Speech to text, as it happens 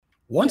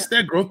Once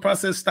that growth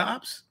process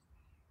stops,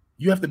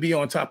 you have to be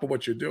on top of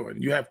what you're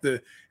doing. You have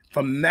to,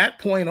 from that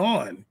point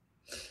on,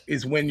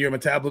 is when your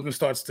metabolism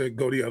starts to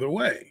go the other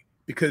way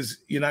because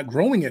you're not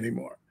growing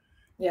anymore.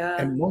 Yeah.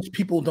 And most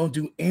people don't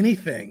do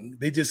anything.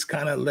 They just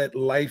kind of let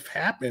life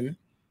happen.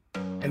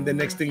 And the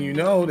next thing you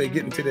know, they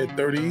get into their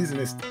 30s, and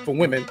it's, for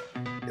women,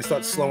 it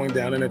starts slowing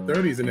down in their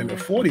 30s, and in their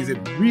 40s, it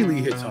really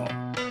hits home.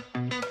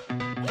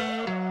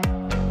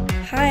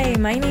 Hi,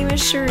 my name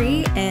is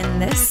Cherie,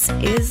 and this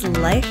is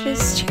Life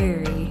is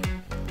Cherry.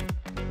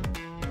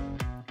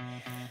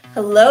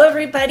 Hello,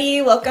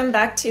 everybody. Welcome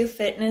back to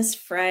Fitness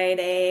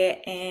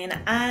Friday.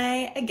 And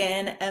I,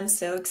 again, am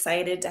so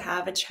excited to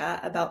have a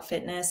chat about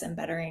fitness and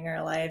bettering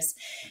our lives.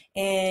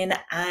 And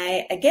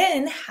I,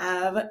 again,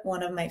 have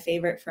one of my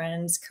favorite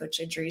friends, Coach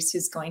Idris,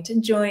 who's going to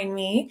join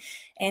me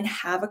and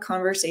have a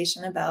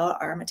conversation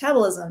about our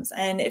metabolisms.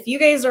 And if you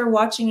guys are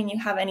watching and you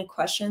have any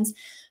questions,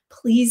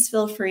 please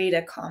feel free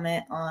to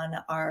comment on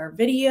our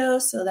video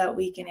so that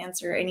we can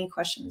answer any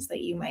questions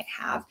that you might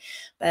have.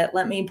 But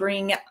let me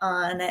bring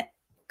on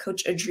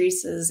Coach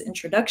Idris's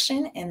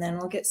introduction, and then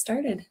we'll get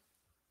started.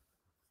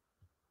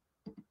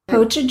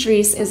 Coach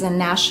Idris is a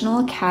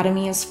National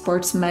Academy of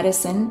Sports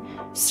Medicine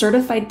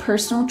certified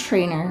personal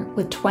trainer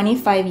with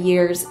 25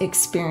 years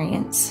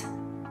experience.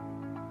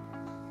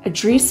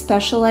 Idris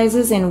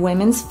specializes in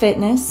women's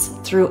fitness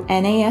through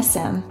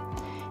NASM.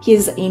 He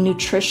is a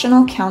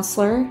nutritional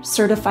counselor,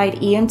 certified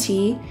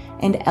EMT,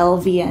 and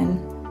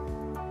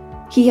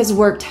LVN. He has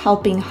worked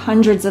helping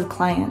hundreds of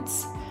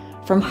clients,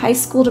 from high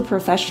school to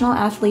professional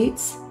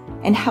athletes,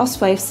 and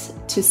housewives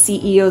to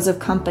CEOs of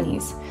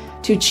companies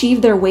to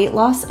achieve their weight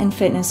loss and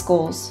fitness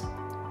goals.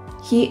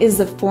 He is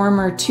the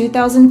former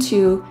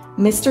 2002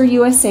 Mr.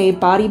 USA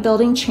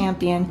bodybuilding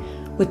champion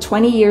with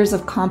 20 years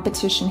of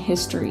competition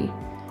history,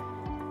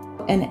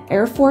 an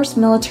Air Force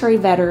military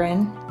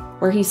veteran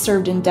where he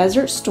served in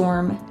Desert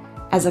Storm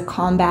as a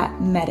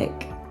combat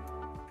medic.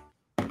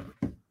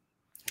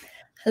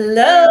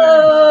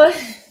 Hello!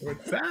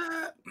 What's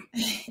up?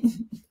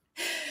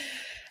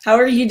 How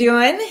are you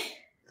doing?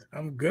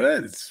 I'm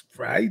good. It's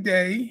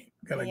Friday.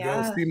 Gonna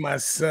go see my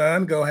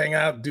son, go hang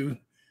out, do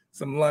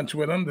some lunch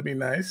with him to be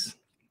nice.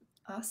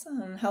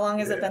 Awesome. How long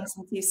has it been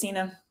since you've seen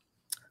him?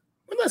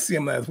 When did I see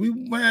him last? We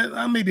went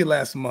maybe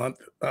last month,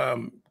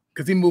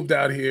 because he moved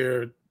out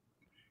here.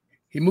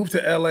 He moved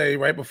to LA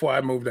right before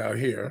I moved out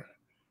here.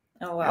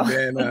 Oh wow!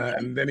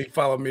 And then he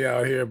followed me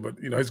out here, but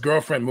his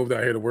girlfriend moved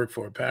out here to work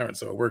for her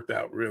parents, so it worked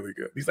out really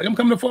good. He's like, "I'm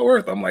coming to Fort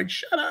Worth." I'm like,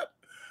 "Shut up."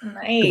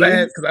 Nice.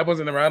 Because I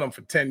wasn't around him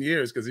for 10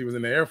 years because he was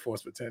in the Air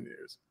Force for 10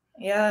 years.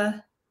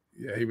 Yeah.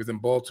 Yeah, he was in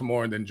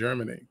Baltimore and then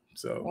Germany.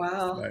 So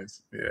wow.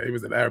 Nice. Yeah, he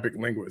was an Arabic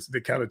linguist,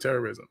 did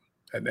counterterrorism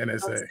at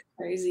NSA. That's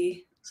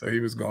crazy. So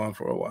he was gone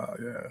for a while.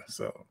 Yeah.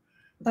 So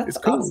it's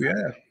cool. Awesome.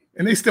 Yeah.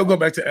 And they still go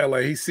back to LA.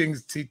 He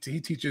sings, he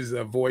teaches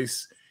a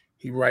voice.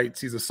 He writes,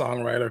 he's a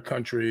songwriter,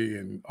 country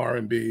and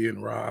R&B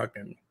and rock.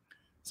 And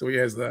so he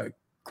has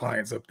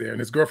clients up there. And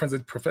his girlfriend's a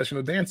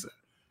professional dancer.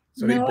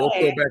 So they both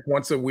go back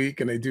once a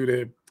week and they do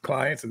their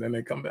clients and then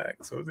they come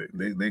back. So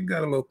they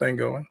got a little thing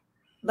going.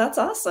 That's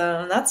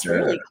awesome. That's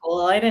really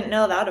cool. I didn't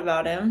know that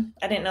about him.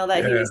 I didn't know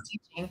that he was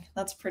teaching.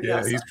 That's pretty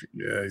awesome.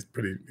 He's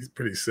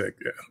pretty sick.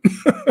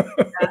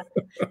 Yeah.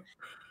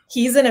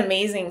 He's an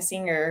amazing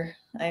singer.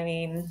 I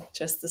mean,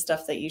 just the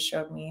stuff that you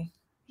showed me.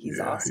 He's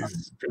awesome.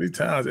 He's pretty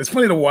talented. It's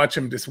funny to watch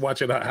him, just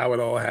watch it, how it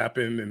all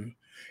happened.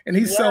 And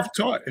he's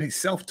self-taught, and he's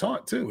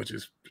self-taught too, which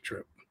is a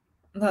trip.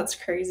 That's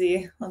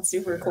crazy. That's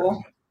super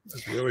cool.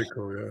 That's really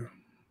cool, yeah.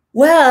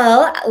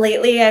 Well,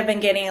 lately I've been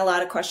getting a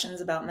lot of questions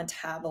about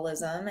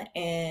metabolism,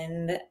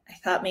 and I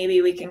thought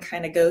maybe we can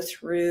kind of go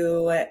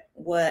through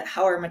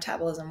how our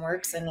metabolism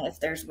works and if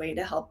there's a way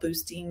to help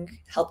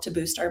to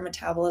boost our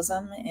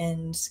metabolism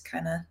and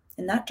kind of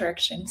in that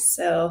direction.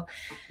 So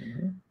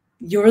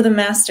You're the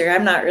master.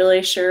 I'm not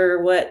really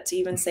sure what to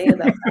even say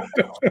about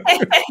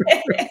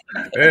that.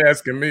 They're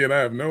asking me and I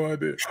have no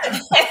idea.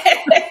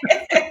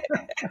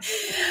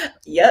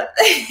 Yep.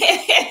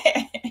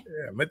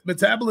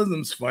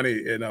 Metabolism's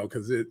funny,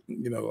 because a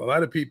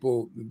lot of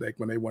people, like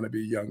when they want to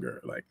be younger,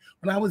 like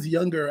when I was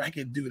younger, I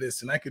could do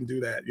this and I can do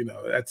that.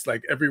 That's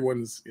like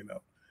everyone's,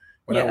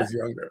 when I was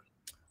younger.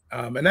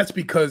 And that's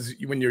because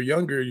when you're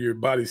younger, your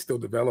body's still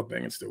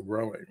developing and still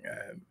growing.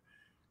 And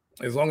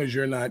as long as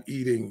you're not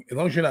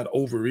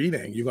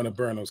overeating, you're going to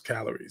burn those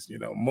calories.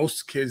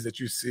 Most kids that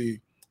you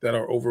see that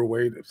are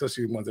overweight,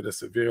 especially the ones that are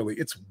severely,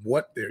 it's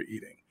what they're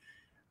eating.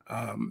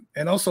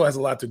 And also has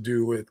a lot to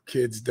do with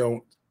kids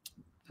don't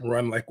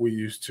run like we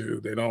used to.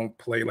 They don't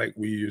play like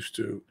we used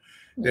to.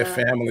 Their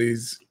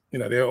families,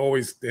 they're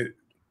always,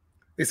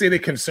 they say they're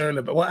concerned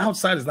about, well,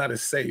 outside is not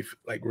as safe.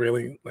 Like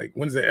really, like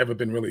when's there ever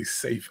been really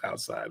safe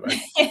outside, right?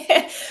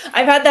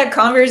 I've had that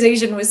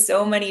conversation with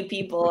so many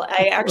people.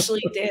 I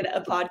actually did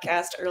a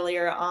podcast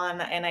earlier on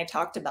and I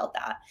talked about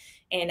that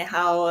and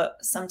how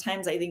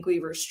sometimes I think we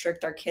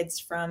restrict our kids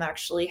from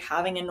actually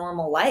having a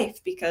normal life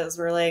because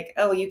we're like,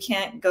 oh, you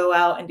can't go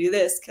out and do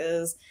this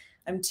because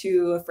I'm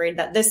too afraid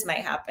that this might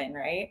happen,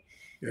 right?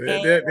 Yeah,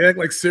 And they act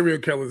like serial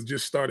killers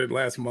just started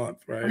last month,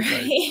 right? Like,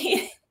 right.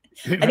 you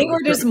I know, think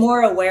we're just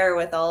more aware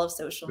with all of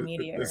social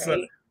media,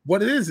 right?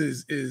 what it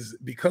is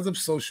because of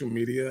social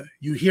media,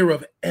 you hear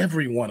of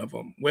every one of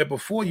them, where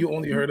before you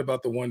only Mhm. heard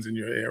about the ones in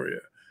your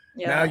area.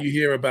 Now Yeah. you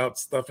hear about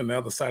stuff in the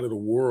other side of the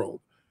world.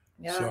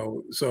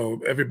 Yeah.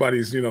 So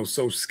everybody's,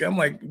 so I'm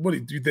like, what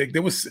do you think?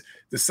 There was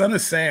the son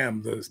of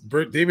Sam,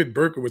 David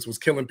Berkowitz was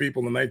killing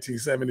people in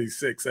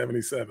 1976,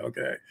 77.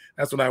 Okay.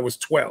 That's when I was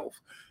 12.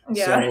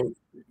 Yeah. So,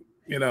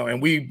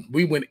 and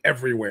we went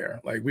everywhere.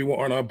 Like we were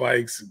on our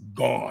bikes,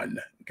 gone.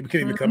 We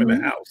couldn't even come in the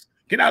Mhm. house.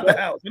 Get out the Yep.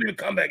 house. We didn't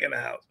even come back in the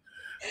house.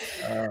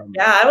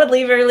 Yeah, I would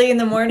leave early in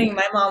the morning.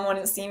 My mom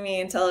wouldn't see me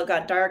until it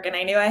got dark, and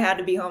I knew I had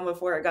to be home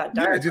before it got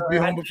Yeah, dark, just be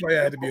or I'd home be before I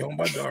had to be home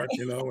by dark,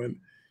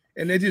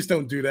 and they just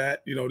don't do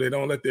that. They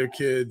don't let their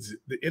kids,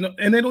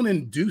 and they don't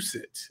induce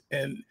it.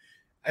 And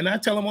I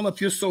tell them, well,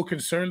 if you're so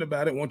concerned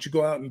about it, won't you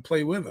go out and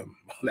play with them?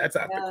 That's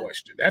out the yeah.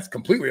 question. That's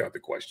completely out the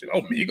question.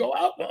 Oh, me go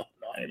out? No,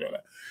 I ain't doing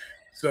that.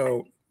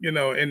 So,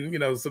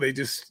 so they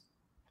just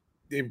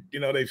they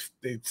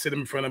sit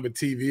them in front of a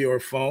TV or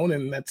a phone,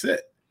 and that's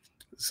it.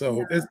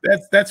 So Yeah.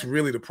 that's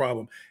really the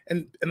problem.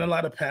 And a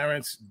lot of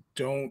parents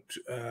don't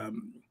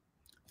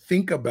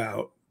think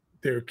about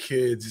their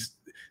kids.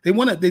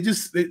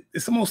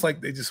 It's almost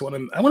like they just want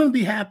them. I want them to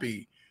be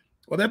happy.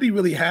 Well, they'd be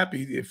really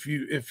happy if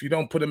you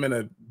don't put them in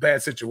a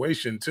bad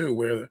situation too,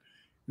 where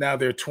now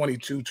they're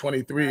 22,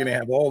 23, and they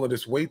have all of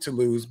this weight to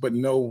lose, but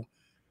no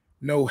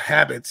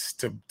habits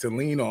to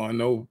lean on.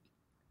 No,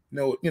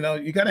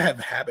 you got to have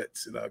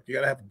habits. You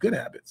got to have good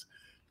habits.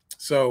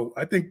 So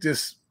I think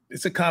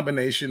it's a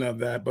combination of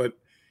that. But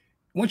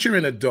once you're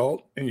an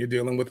adult and you're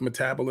dealing with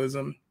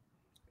metabolism,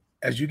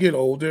 as you get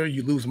older,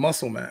 you lose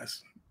muscle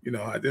mass.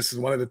 This is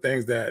one of the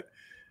things that,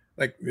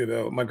 like,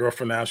 my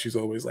girlfriend now, she's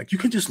always like, you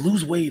can just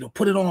lose weight or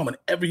put it on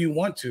whenever you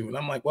want to. And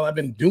I'm like, well, I've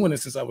been doing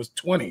this since I was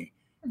 20.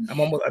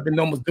 I've been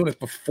almost doing this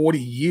for 40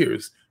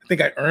 years. I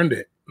think I earned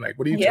it. Like,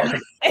 what are you Yeah.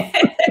 talking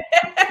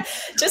about?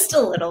 Just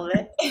a little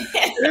bit.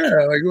 Yeah,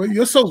 like, well,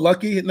 you're so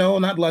lucky. No,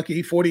 not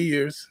lucky. 40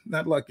 years,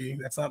 not lucky.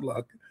 That's not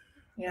luck.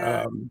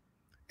 Yeah.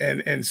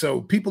 And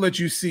so people that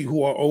you see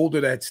who are older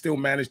that still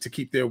manage to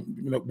keep their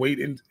weight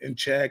in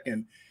check,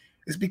 and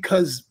it's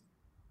because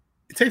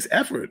it takes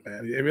effort,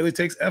 man. It really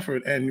takes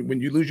effort. And when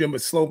you lose your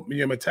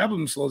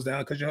metabolism slows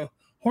down because your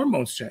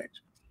hormones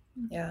change.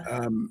 Yeah.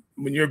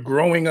 When you're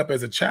growing up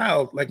as a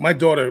child, like my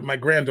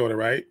granddaughter,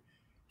 right?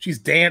 She's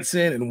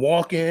dancing and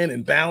walking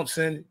and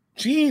bouncing.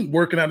 She ain't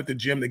working out at the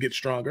gym to get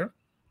stronger.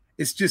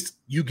 It's just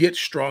you get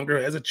stronger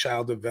as a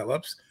child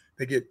develops.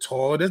 They get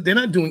taller. They're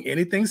not doing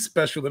anything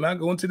special. They're not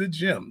going to the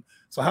gym.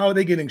 So how are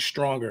they getting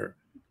stronger?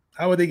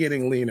 How are they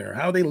getting leaner?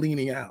 How are they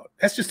leaning out?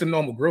 That's just a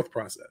normal growth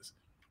process.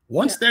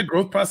 Once that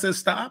growth process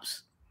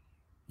stops,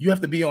 you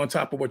have to be on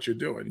top of what you're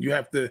doing. You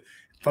have to,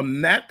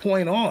 from that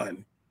point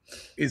on,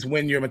 is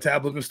when your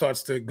metabolism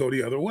starts to go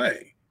the other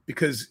way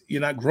because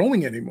you're not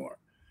growing anymore.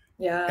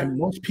 Yeah. And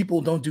most people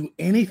don't do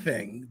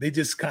anything. They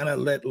just kind of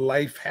let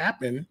life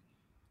happen.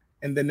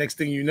 And the next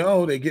thing you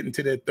know, they get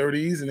into their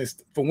 30s, and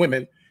it's for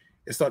women,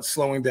 it starts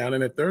slowing down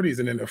in their 30s,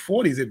 and in their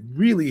 40s, it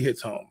really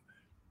hits home.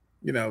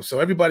 So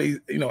everybody,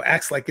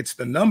 acts like it's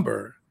the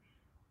number.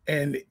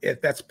 And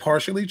if that's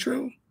partially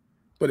true,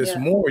 but it's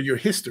more your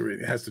history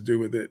that has to do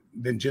with it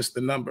than just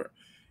the number.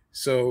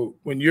 So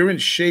when you're in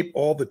shape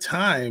all the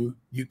time,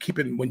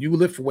 when you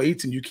lift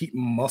weights and you keep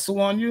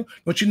muscle on you,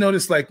 don't you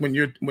notice like when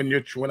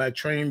I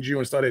trained you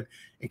and started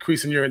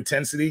increasing your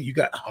intensity, you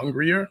got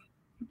hungrier?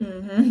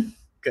 Mm-hmm.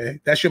 Okay.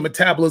 That's your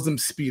metabolism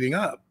speeding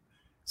up.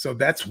 So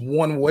that's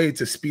one way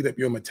to speed up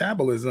your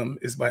metabolism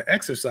is by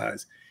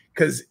exercise.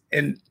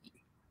 They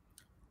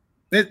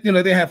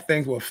have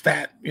things with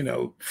fat,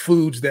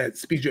 foods that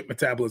speed your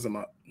metabolism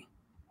up.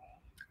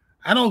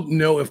 I don't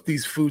know if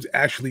these foods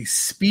actually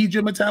speed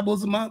your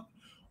metabolism up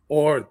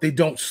or they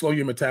don't slow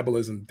your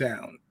metabolism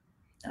down.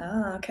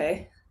 Oh,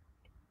 okay.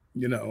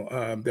 They're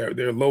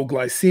low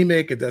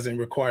glycemic. It doesn't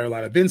require a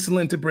lot of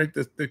insulin to break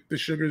the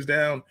sugars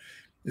down.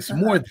 It's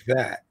more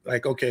that,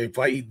 like, okay, if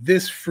I eat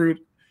this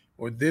fruit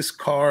or this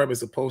carb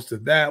as opposed to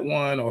that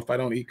one, or if I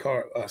don't eat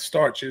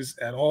starches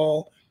at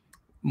all,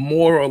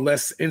 more or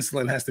less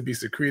insulin has to be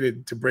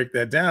secreted to break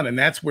that down. And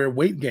that's where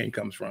weight gain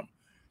comes from.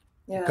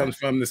 Yeah. It comes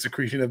from the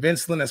secretion of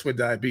insulin. That's where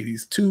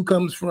diabetes 2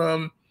 comes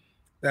from.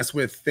 That's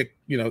where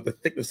the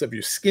thickness of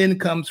your skin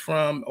comes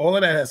from. All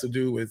of that has to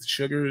do with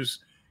sugars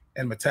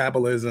and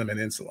metabolism and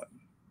insulin.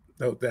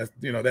 So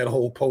that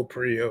whole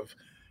potpourri of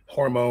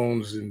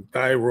hormones and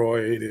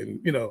thyroid and,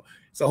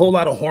 it's a whole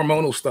lot of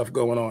hormonal stuff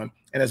going on.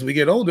 And as we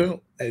get older,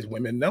 as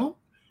women know,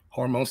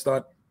 hormones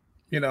start,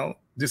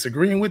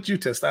 disagreeing with you.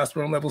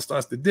 Testosterone level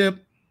starts to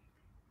dip.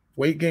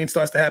 Weight gain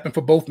starts to happen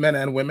for both men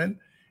and women.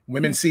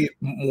 Women see it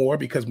more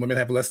because women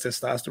have less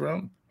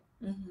testosterone,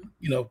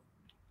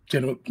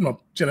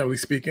 generally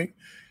speaking.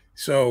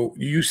 So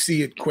you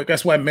see it quick.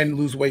 That's why men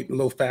lose weight a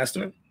little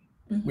faster.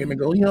 Mm-hmm. Women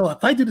go,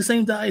 if I do the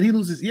same diet, he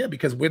loses. Yeah,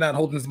 because we're not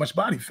holding as much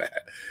body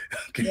fat.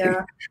 Okay.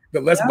 Yeah.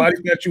 The less body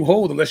fat you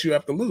hold, the less you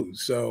have to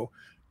lose. So,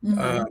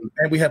 Mm-hmm.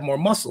 And we have more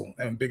muscle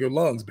and bigger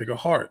lungs, bigger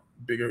heart,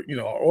 bigger, you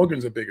know, our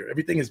organs are bigger.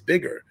 Everything is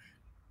bigger,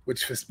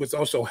 which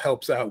also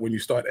helps out when you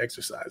start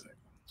exercising.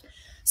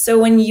 So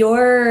when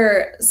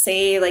you're,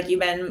 say, like you've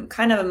been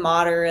kind of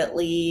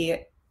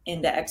moderately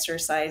into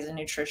exercise and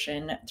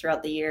nutrition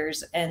throughout the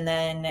years, and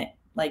then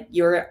like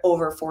you're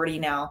over 40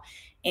 now,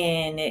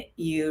 and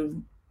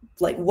you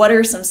like, what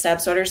are some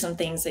steps, what are some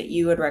things that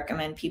you would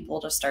recommend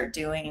people to start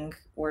doing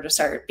or to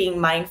start being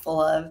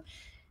mindful of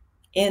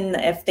in,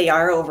 if they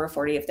are over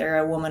 40, if they're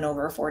a woman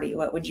over 40,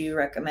 what would you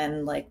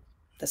recommend like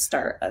the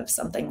start of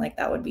something like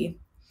that would be?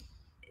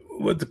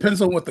 Well, it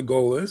depends on what the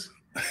goal is.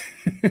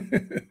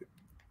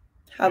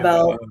 How You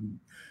know, about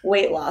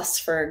weight loss,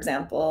 for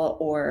example,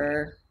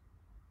 or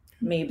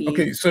maybe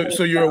okay,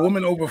 so you're a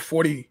woman over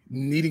 40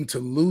 needing to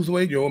lose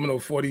weight, you're a woman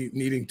over 40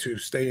 needing to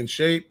stay in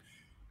shape.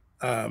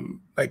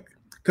 Like,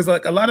 because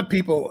like a lot of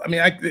people, I mean,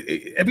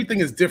 everything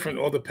is different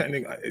all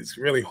depending. It's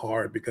really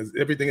hard because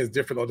everything is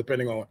different all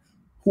depending on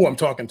who I'm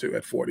talking to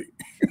at 40.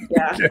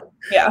 Yeah. Okay.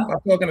 Yeah. I'm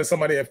talking to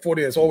somebody at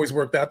 40 that's always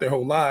worked out their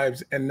whole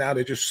lives and now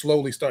they're just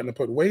slowly starting to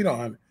put weight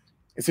on.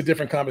 It's a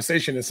different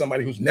conversation than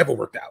somebody who's never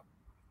worked out.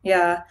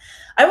 Yeah.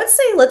 I would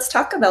say let's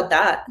talk about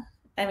that.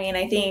 I mean,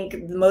 I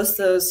think most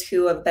of those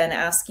who have been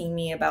asking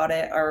me about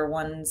it are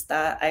ones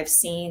that I've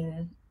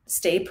seen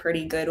stay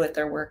pretty good with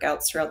their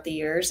workouts throughout the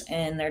years,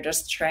 and they're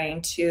just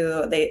trying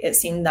to, it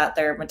seemed that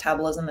their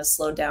metabolism is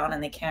slowed down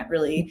and they can't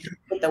really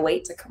get the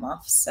weight to come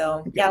off.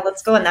 So yeah,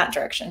 let's go in that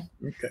direction.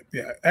 Okay.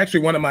 Yeah. Actually,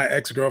 one of my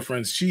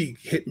ex-girlfriends, she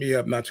hit me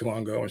up not too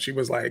long ago and she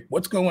was like,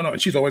 what's going on?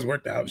 She's always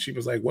worked out. She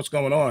was like, what's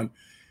going on?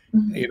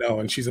 Mm-hmm. You know,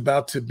 and she's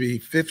about to be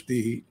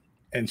 50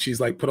 and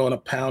she's like put on a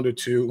pound or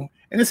two.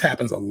 And this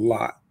happens a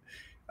lot.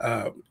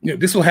 You know,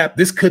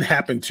 this could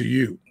happen to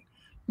you.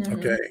 Mm-hmm.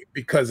 Okay.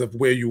 Because of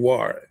where you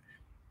are.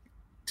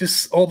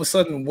 Just all of a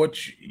sudden,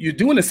 you're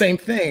doing the same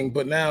thing,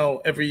 but now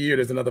every year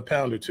there's another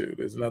pound or two.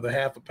 There's another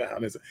half a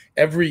pound.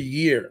 Every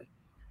year.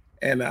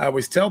 And I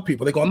always tell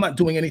people, they go, I'm not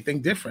doing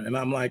anything different. And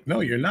I'm like,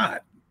 no, you're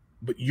not.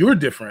 But you're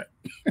different.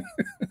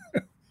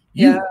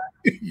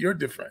 You're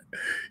different.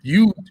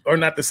 You are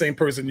not the same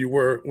person you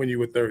were when you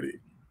were 30.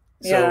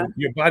 So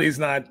your body's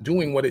not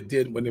doing what it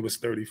did when it was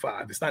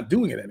 35. It's not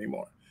doing it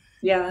anymore.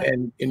 Yeah.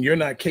 And you're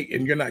not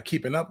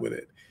keeping up with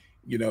it.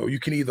 You know, you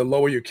can either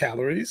lower your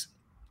calories,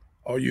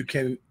 or you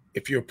can,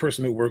 if you're a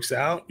person who works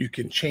out, you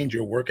can change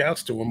your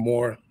workouts to a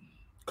more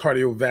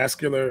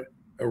cardiovascular,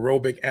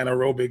 aerobic,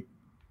 anaerobic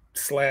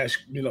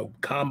 / you know,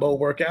 combo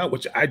workout,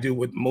 which I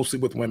do mostly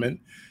with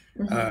women.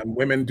 Mm-hmm.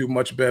 Women do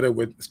much better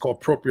with, it's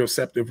called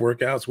proprioceptive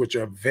workouts, which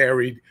are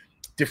varied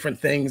different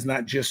things,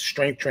 not just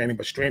strength training,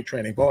 but strength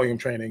training, volume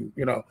training,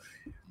 you know,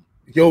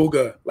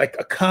 yoga, like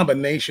a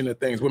combination of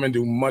things. Women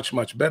do much,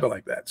 much better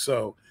like that.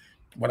 So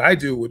what I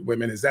do with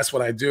women is that's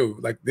what I do.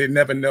 Like, they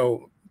never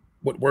know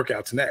what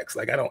workout's next.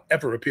 Like, I don't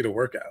ever repeat a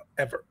workout,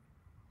 ever.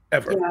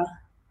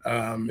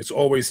 Yeah. It's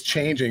always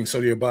changing. So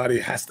your body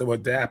has to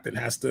adapt and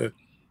has to,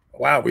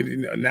 wow,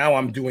 now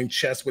I'm doing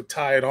chest with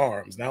tired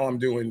arms. Now I'm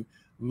doing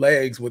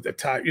legs with the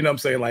tired, you know what I'm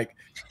saying? Like,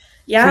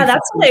 yeah,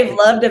 that's what I've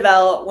loved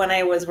about when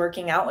I was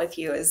working out with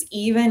you, is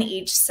even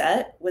each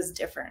set was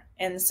different.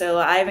 And so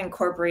I've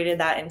incorporated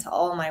that into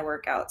all my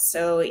workouts.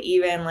 So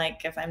even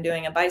like if I'm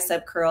doing a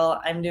bicep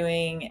curl, I'm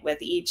doing,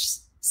 with each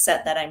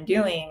set that I'm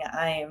doing,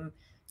 I'm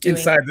doing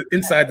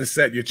inside the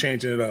set, you're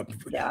changing it up,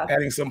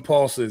 adding some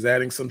pulses,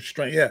 adding some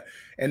strength. Yeah.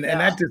 And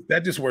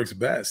that just works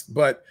best.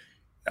 But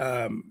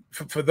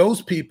for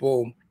those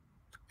people,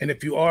 and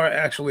if you are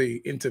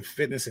actually into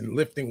fitness and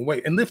lifting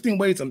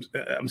weights,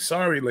 I'm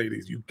sorry,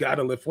 ladies, you got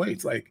to lift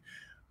weights. Like,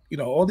 you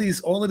know,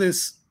 all of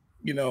this,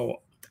 you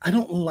know, I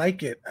don't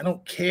like it. I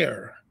don't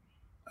care.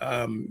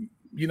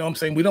 You know what I'm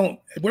saying?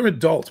 We're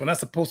adults. We're not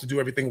supposed to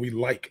do everything we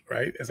like,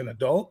 right? As an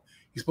adult,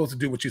 you're supposed to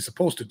do what you're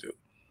supposed to do.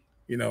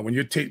 You know, when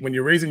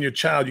you're raising your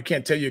child, you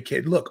can't tell your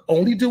kid, look,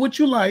 only do what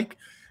you like.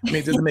 I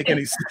mean, it doesn't make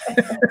any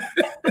sense.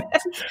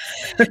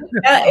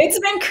 It's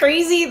been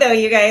crazy though,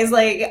 you guys.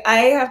 Like, I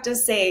have to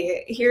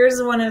say,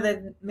 here's one of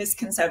the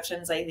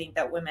misconceptions I think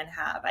that women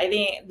have.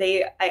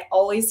 I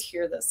always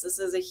hear this. This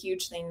is a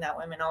huge thing that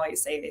women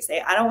always say. They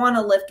say, I don't want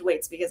to lift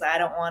weights because I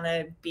don't want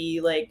to be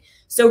like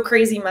so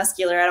crazy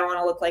muscular. I don't want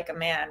to look like a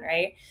man,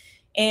 right?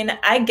 And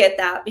I get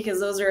that, because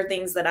those are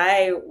things that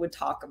I would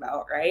talk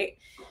about, right?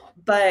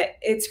 But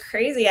it's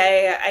crazy.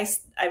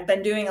 I've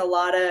been doing a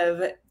lot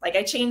of, like,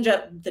 I change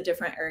up the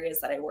different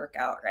areas that I work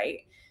out, right?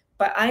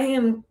 But I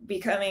am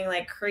becoming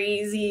like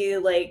crazy,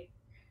 like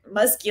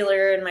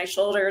muscular in my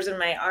shoulders and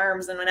my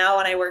arms. And now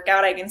when I work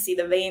out, I can see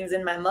the veins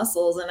in my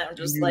muscles, and I'm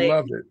just like,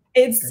 love it.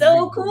 It's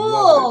so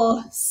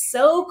cool.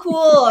 So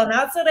cool. And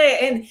that's what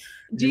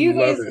do you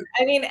guys,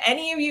 I mean,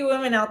 any of you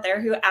women out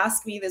there who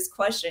ask me this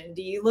question,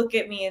 do you look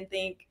at me and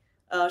think,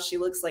 oh, she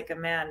looks like a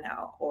man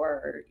now?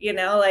 Or, you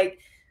know, like,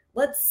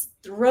 let's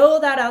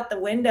throw that out the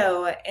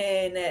window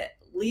and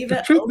leave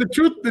it.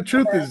 The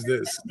truth is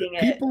this: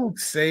 people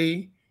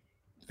say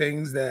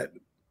things that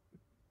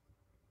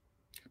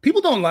people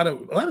don't, a lot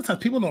of times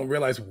people don't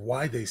realize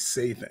why they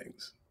say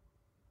things.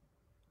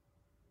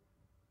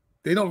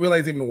 They don't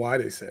realize even why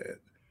they say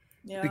it.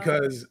 Yeah.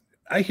 Because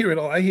I hear it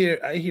all. I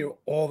hear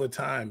all the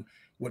time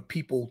what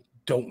people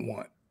don't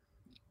want.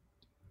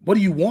 What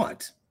do you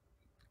want?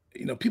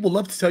 People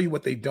love to tell you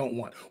what they don't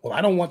want. Well,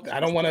 I don't want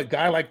a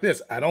guy like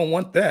this. I don't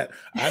want that.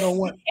 I don't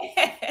want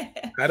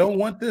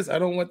this. I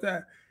don't want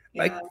that.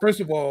 Like, Yeah. first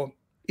of all,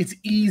 it's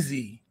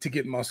easy to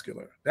get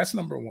muscular. That's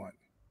number one.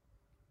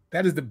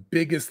 That is the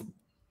biggest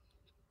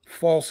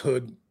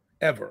falsehood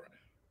ever.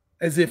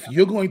 As if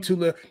you're going to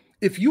live,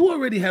 if you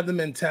already have the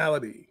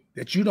mentality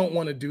that you don't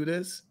want to do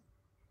this,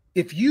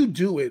 if you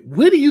do it,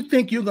 where do you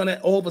think you're going to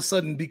all of a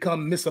sudden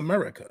become Miss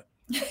America?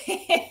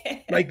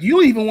 Like, you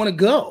don't even want to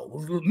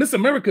go. Miss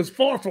America is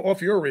far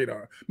off your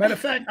radar. Matter of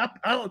fact,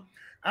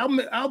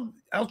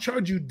 I'll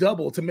charge you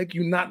double to make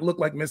you not look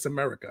like Miss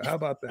America. How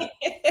about that?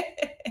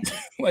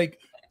 like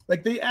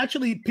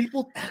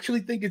people actually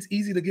think it's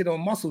easy to get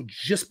on muscle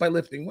just by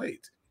lifting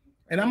weights.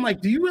 And I'm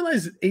like, do you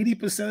realize that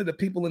 80% of the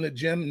people in the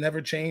gym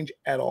never change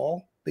at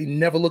all? They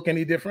never look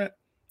any different.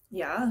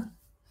 Yeah.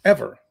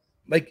 Ever.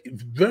 Like,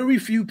 very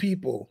few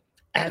people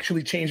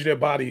actually change their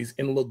bodies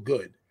and look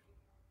good.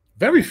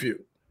 Very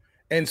few.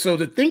 And so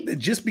to think that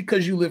just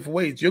because you lift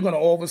weights, you're going to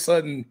all of a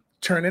sudden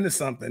turn into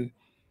something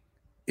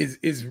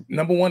is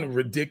number one,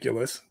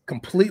 ridiculous,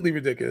 completely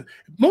ridiculous.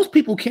 Most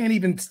people can't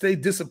even stay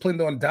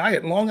disciplined on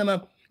diet long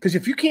enough, because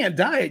if you can't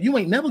diet, you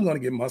ain't never going to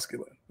get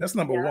muscular. That's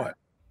number one.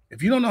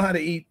 If you don't know how to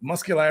eat,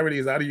 muscularity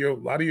is out of your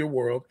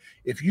world.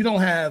 If you don't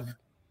have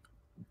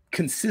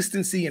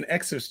consistency and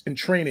exercise and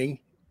training,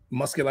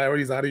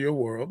 muscularity is out of your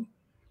world.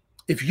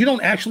 If you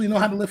don't actually know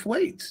how to lift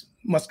weights,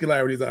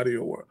 muscularity is out of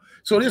your world.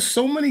 So there's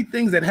so many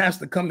things that has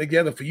to come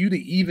together for you to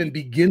even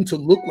begin to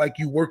look like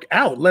you work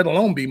out, let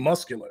alone be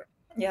muscular.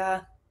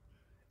 Yeah.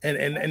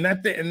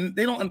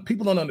 And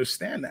people don't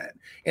understand that.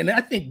 And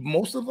I think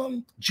most of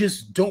them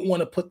just don't want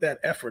to put that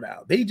effort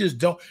out. They just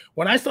don't.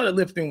 When I started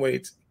lifting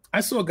weights,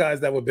 I saw guys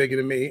that were bigger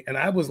than me, and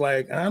I was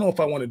like, I don't know if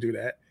I want to do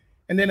that.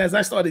 And then as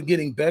I started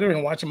getting better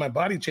and watching my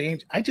body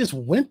change, I just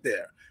went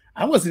there.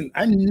 I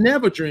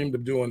never dreamed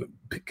of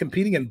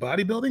competing in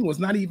bodybuilding. Was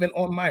not even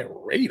on my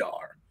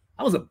radar.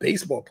 I was a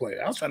baseball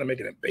player. I was trying to make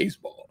it in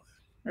baseball.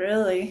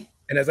 Really?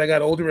 And as I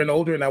got older and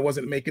older and I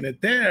wasn't making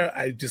it there,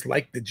 I just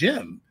liked the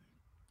gym.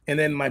 And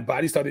then my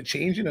body started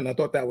changing, and I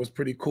thought that was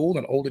pretty cool.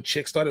 And older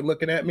chicks started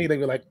looking at me. They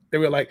were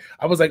like,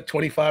 I was like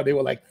 25. They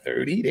were like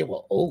 30. They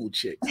were old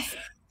chicks.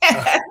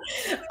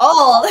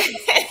 Old.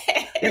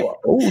 They were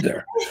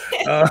older.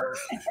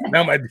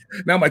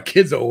 Now my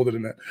kids are older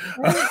than that.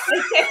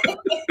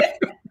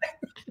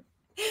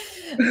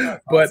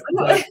 But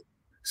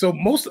so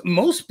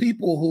most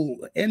people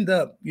who end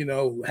up,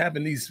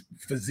 having these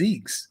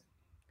physiques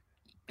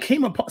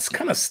kind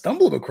of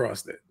stumbled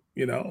across it.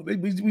 A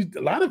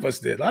lot of us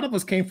did. A lot of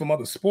us came from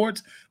other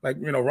sports, like,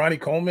 Ronnie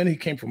Coleman, he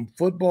came from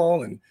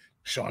football, and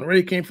Sean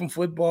Ray came from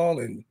football,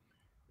 and,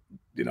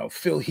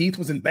 Phil Heath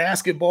was in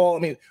basketball. I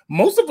mean,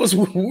 most of us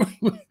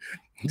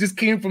just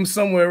came from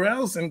somewhere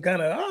else and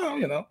kind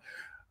of,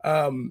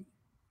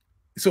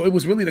 so it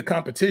was really the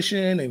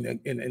competition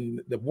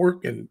and the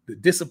work and the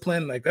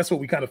discipline. Like, that's what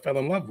we kind of fell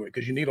in love with,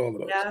 because you need all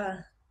of those. Yeah.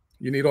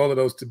 You need all of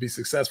those to be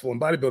successful in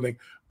bodybuilding.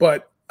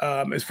 But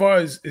as far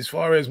as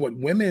what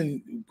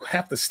women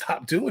have to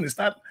stop doing is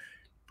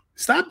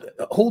stop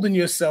holding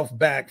yourself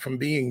back from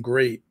being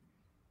great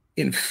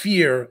in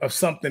fear of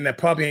something that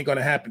probably ain't going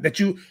to happen.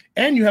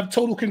 You have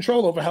total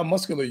control over how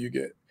muscular you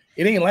get.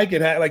 It ain't like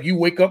like you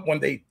wake up one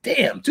day,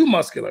 damn, too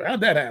muscular.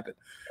 How'd that happen?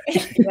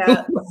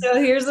 Yeah. So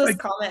here's this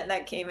comment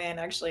that came in.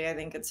 Actually, I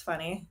think it's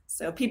funny.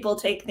 So people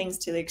take things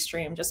to the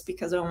extreme. Just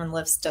because a woman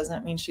lifts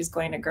doesn't mean she's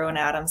going to grow an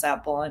Adam's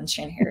apple and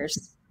chin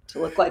hairs to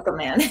look like a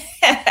man.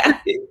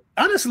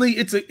 Honestly,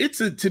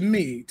 to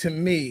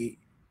me,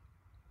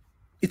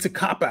 it's a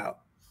cop out.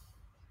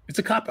 It's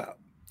a cop out.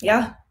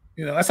 Yeah.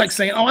 That's like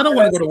saying, oh, I don't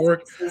want to go to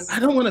work. I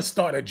don't want to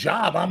start a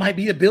job. I might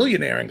be a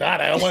billionaire, and God,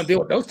 I don't want to deal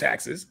with those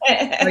taxes.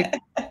 Like,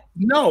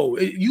 no,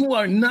 you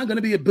are not going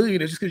to be a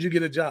billionaire just because you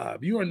get a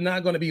job. You are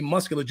not going to be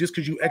muscular just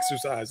because you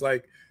exercise.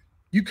 Like,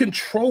 you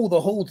control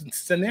the whole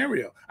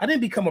scenario. I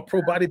didn't become a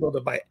pro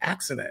bodybuilder by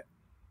accident.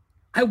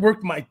 I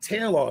worked my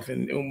tail off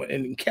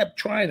and kept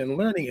trying and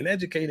learning and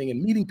educating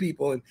and meeting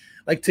people. And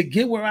like, to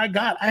get where I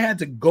got, I had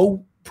to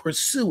go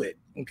pursue it.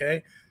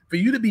 Okay. For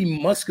you to be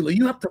muscular,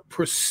 you have to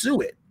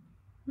pursue it.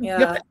 Yeah.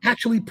 You have to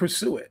actually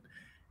pursue it.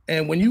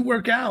 And when you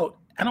work out,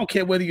 I don't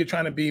care whether you're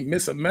trying to be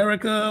Miss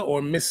America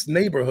or Miss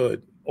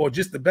Neighborhood or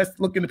just the best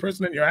looking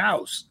person in your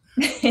house.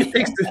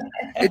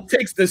 It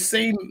takes the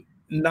same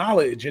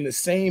knowledge and the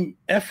same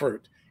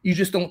effort. You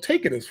just don't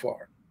take it as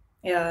far.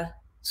 Yeah.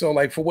 So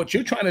like, for what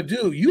you're trying to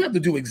do, you have to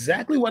do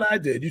exactly what I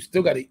did. You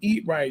still got to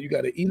eat right. You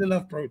got to eat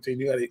enough protein.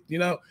 You got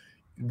to,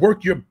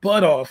 work your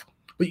butt off,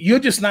 but you're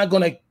just not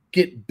going to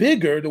get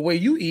bigger. The way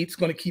you eat is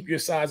going to keep your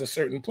size a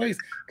certain place,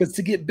 because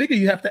to get bigger,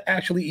 you have to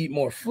actually eat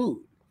more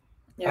food,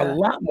 a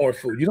lot more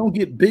food. You don't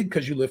get big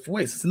because you lift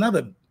weights. It's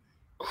another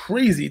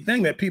crazy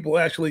thing that people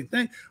actually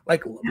think,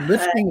 like,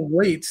 lifting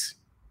weights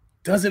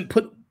doesn't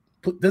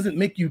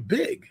make you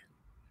big.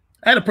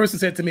 I had a person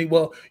said to me,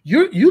 well,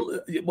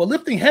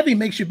 lifting heavy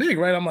makes you big,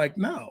 right? I'm like,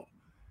 no.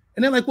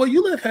 And they're like, well,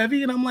 you lift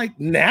heavy. And I'm like,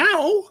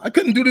 now? I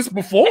couldn't do this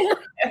before.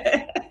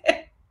 Yeah,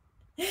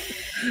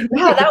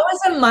 that was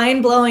a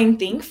mind-blowing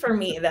thing for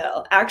me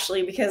though,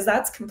 actually, because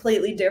that's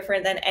completely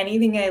different than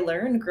anything I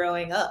learned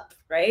growing up,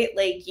 right?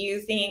 Like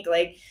you think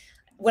like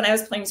when I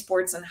was playing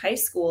sports in high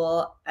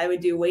school, I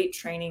would do weight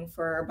training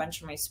for a bunch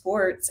of my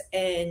sports.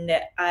 And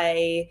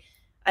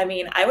I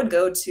mean, I would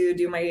go to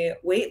do my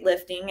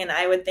weightlifting and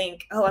I would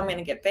think, oh, I'm going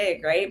to get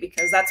big, right?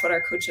 Because that's what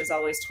our coaches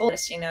always told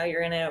us, you're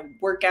going to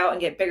work out and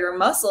get bigger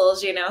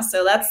muscles,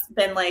 So that's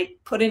been like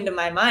put into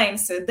my mind.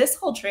 So this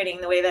whole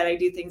training, the way that I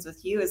do things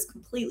with you is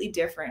completely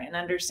different. And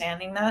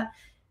understanding that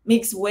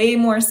makes way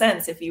more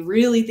sense if you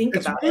really think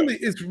about it.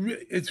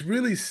 It's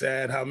really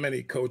sad how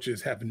many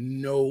coaches have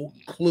no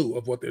clue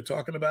of what they're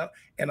talking about.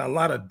 And a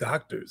lot of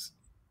doctors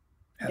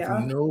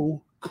have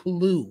no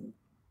clue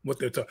what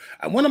they're talking.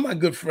 One of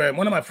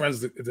my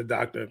friends is a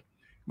doctor.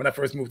 When I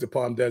first moved to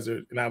Palm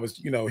Desert, and I was,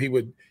 he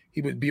would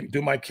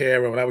do my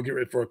care, or when I would get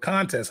ready for a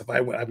contest, if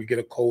I would get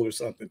a cold or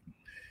something,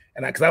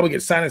 and because I would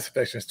get sinus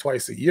infections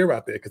twice a year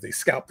out there because they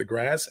scalp the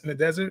grass in the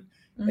desert,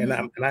 and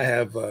I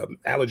have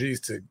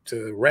allergies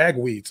to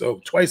ragweed,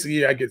 so twice a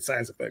year I get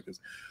sinus infections.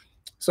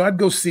 So I'd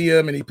go see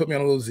him, and he put me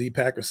on a little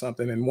Z-Pack or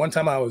something. And one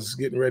time I was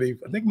getting ready,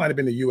 I think it might have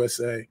been the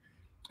USA,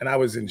 and I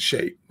was in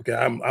shape. Okay,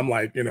 I'm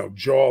like,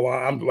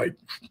 jawline,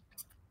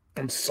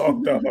 I'm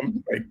socked up.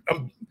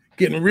 I'm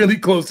getting really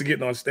close to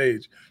getting on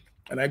stage.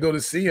 And I go to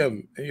see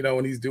him,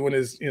 and he's doing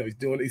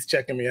he's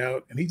checking me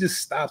out. And he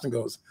just stops and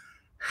goes,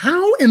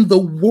 how in the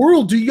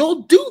world do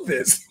y'all do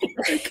this?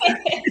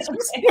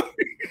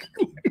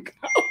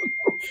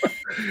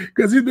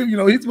 Because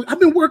I've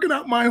been working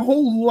out my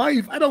whole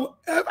life. I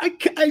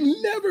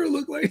never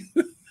look like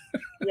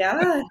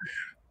Yeah.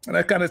 And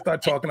I kind of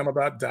start talking to him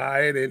about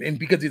diet. And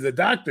because he's a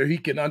doctor, he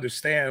can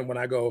understand when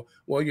I go,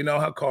 well, you know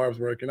how carbs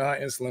work, you know how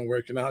insulin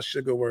works, you know how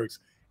sugar works.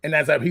 And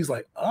he's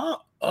like, oh.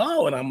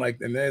 And I'm like,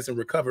 and there's a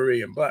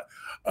recovery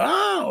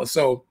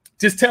so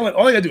just all you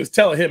gotta do is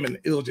tell him and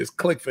it'll just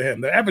click for him.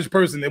 The average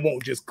person, they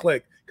won't just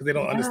click because they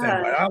don't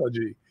understand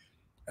biology.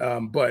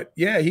 But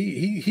yeah,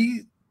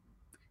 he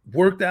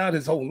worked out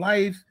his whole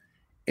life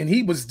and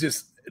he was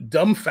just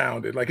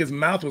dumbfounded. Like his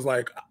mouth was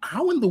like,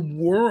 how in the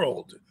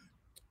world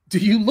do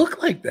you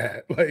look like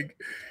that?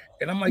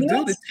 And I'm like,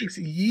 dude, it takes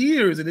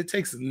years and it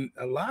takes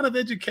a lot of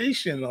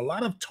education, a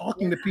lot of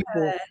talking to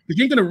people.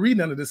 You ain't gonna read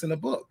none of this in a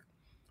book.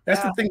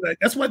 That's the thing.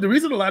 That's why the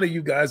reason a lot of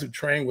you guys who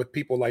train with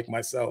people like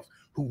myself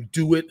who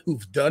do it,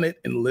 who've done it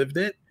and lived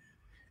it,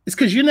 is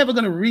because you're never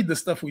gonna read the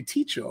stuff we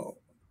teach y'all.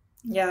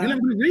 Yeah. You're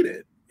never gonna read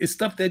it. It's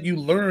stuff that you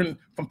learn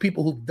from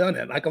people who've done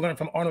it. Like I learned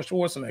from Arnold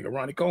Schwarzenegger,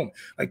 Ronnie Coleman,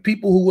 like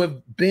people who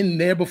have been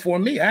there before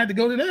me. I had to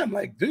go to them.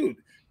 Like, dude,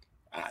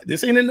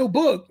 this ain't in no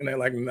book. And they're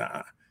like,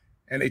 nah.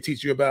 And they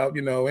teach you about,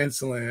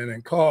 insulin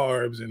and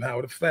carbs and how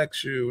it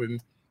affects you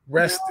and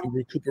rest and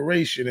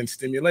recuperation and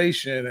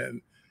stimulation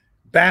and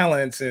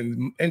balance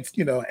and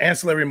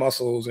ancillary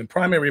muscles and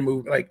primary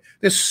movement. Like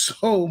there's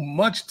so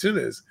much to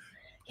this.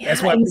 Yeah,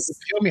 that's why people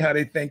tell me how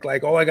they think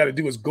like all I got to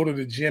do is go to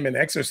the gym and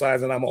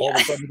exercise and I'm all of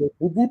a sudden go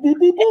boop, boop, boop,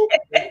 boop, boop.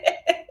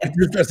 It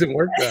just doesn't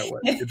work that way.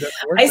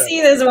 I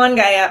see this one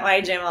guy at my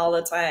gym all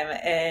the time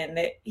and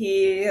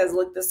he has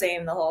looked the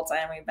same the whole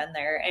time we've been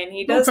there and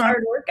he does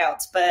hard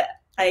workouts, but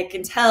I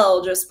can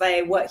tell just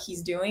by what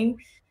he's doing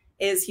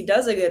is he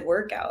does a good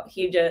workout.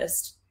 He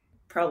just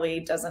probably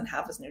doesn't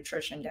have his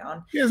nutrition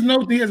down. He has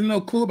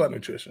no clue about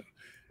nutrition.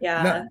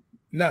 Yeah.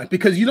 Not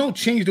because you don't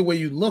change the way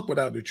you look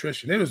without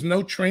nutrition. There is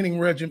no training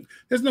regimen.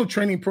 There's no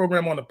training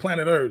program on the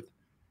planet Earth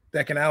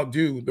that can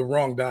outdo the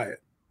wrong diet.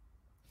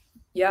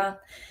 Yeah.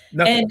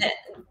 Nothing. And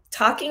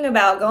talking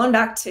about going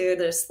back to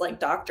this, like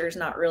doctors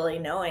not really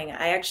knowing,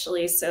 I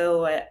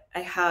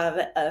have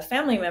a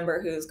family member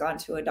who's gone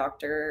to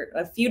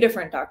a few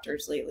different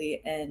doctors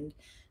lately, and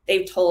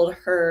they've told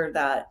her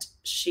that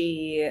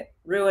she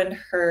ruined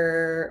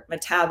her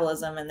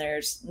metabolism and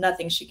there's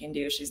nothing she can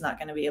do. She's not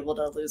going to be able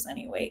to lose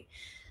any weight.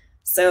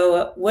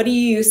 So what do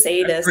you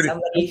say to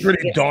somebody? That's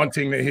pretty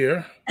daunting to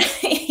hear.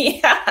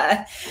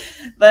 Yeah.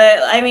 But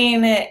I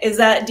mean,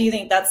 do you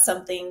think that's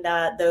something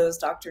that those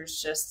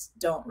doctors just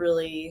don't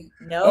really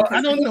know? Well,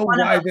 I don't know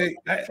why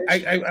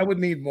I would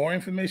need more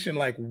information.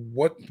 Like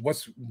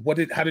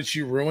how did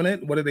she ruin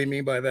it? What do they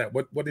mean by that?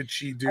 What did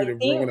she do to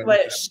ruin it?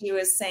 What she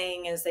was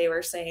saying is they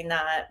were saying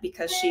that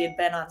because she had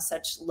been on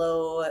such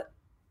low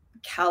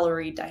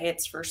calorie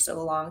diets for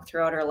so long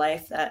throughout her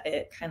life that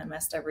it kind of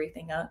messed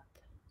everything up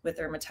with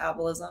her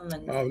metabolism.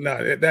 And oh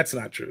no, that's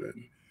not true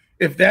then.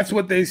 If that's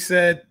what they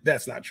said,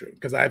 that's not true.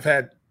 Because I've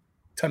had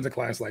tons of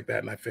clients like that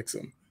and I fix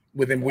them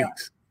within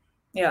weeks.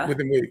 Yeah.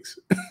 Within weeks.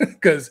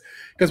 Because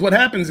what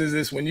happens is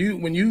this: when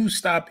you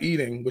stop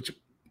eating, which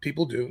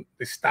people do,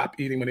 they stop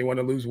eating when they want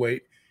to lose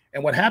weight.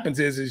 And what happens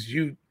is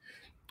you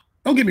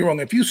don't get me wrong,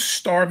 if you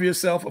starve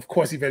yourself, of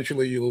course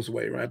eventually you lose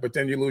weight, right? But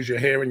then you lose your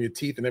hair and your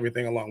teeth and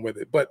everything along with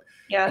it. But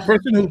a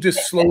person who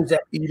just slows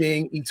up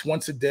eating, eats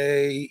once a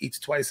day, eats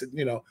twice,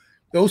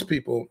 those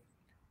people,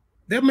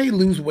 they may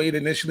lose weight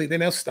initially, then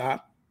they'll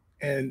stop.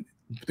 And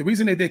the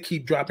reason that they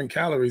keep dropping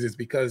calories is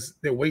because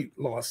their weight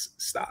loss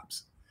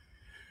stops.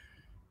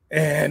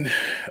 And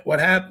what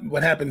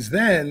happens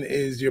then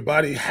is your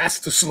body has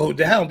to slow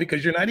down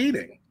because you're not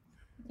eating.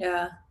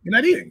 Yeah. You're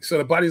not eating. So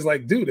the body's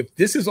like, dude, if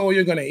this is all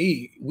you're going to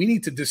eat, we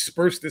need to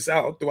disperse this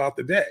out throughout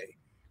the day.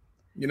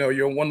 You know,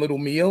 your one little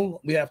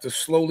meal, we have to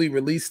slowly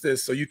release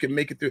this so you can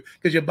make it through,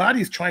 because your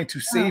body's trying to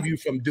save you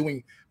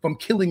from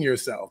killing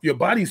yourself. Your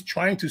body's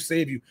trying to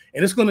save you,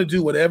 and it's going to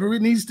do whatever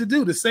it needs to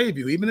do to save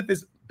you. Even if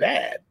it's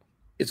bad,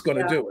 it's going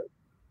to do it.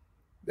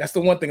 That's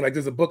the one thing. Like,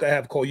 there's a book I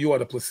have called You Are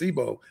the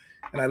Placebo,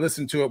 and I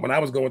listened to it when I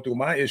was going through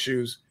my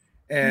issues.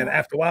 And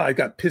after a while, I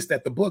got pissed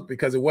at the book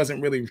because it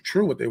wasn't really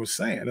true what they were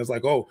saying. It's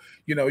like, oh,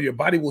 you know, your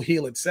body will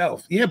heal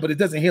itself. Yeah, but it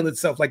doesn't heal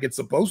itself like it's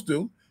supposed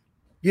to.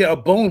 Yeah, a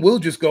bone will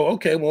just go,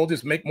 okay, well,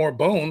 just make more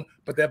bone,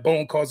 but that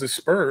bone causes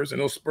spurs,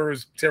 and those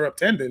spurs tear up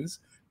tendons.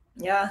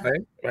 Yeah.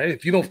 Right.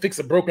 If you don't fix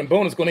a broken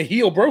bone, it's going to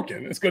heal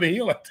broken. It's going to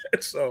heal like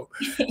that. So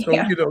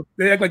you know,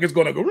 they act like it's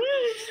going to go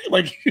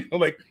like, you know,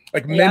 like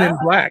Men in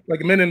Black,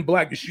 like Men in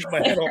Black. You shoot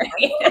my head off.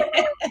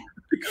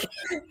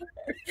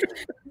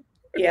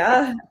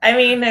 Yeah. I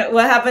mean,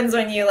 what happens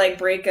when you like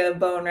break a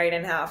bone right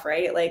in half,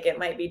 right? Like it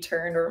might be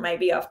turned or it might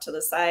be off to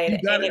the side.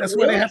 That's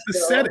why they have to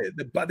set it.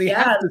 They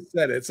have to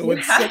set it. So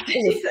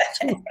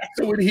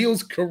so it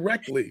heals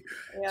correctly.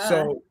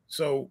 Yeah.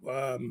 So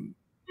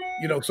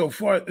you know,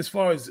 as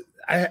far as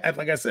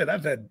like I said,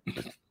 I'm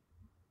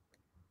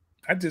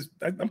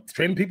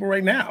training people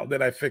right now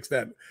that I fix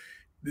that.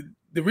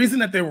 The reason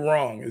that they're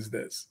wrong is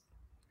this.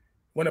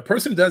 When a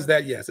person does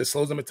that, yes, it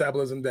slows the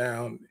metabolism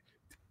down.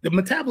 The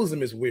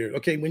metabolism is weird.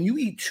 Okay, when you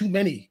eat too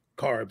many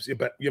carbs,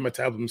 your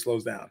metabolism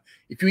slows down.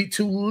 If you eat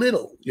too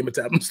little, your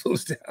metabolism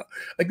slows down.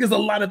 Like, there's a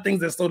lot of things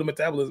that slow the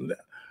metabolism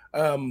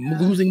down.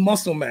 Losing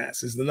muscle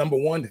mass is the number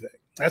one thing.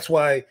 That's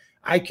why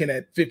I can,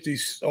 at 50,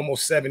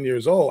 almost 7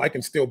 years old, I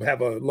can still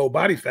have a low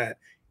body fat,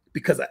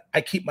 because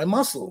I keep my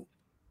muscle,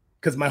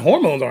 because my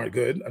hormones aren't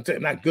good. I'm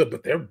telling you, not good,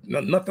 but they're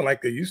nothing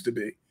like they used to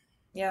be.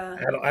 Yeah.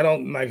 I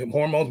don't my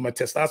hormones, my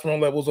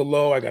testosterone levels are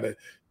low. I got to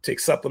take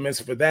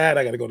supplements for that.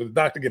 I got to go to the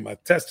doctor, get my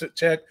test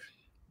checked.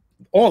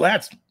 All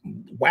that's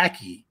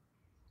wacky.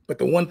 But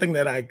the one thing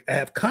that I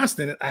have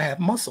constant, I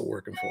have muscle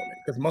working for me,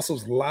 because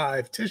muscle's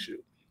live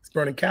tissue. It's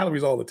burning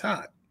calories all the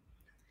time.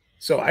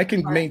 So I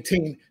can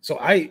maintain. So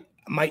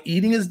my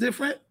eating is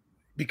different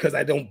because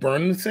I don't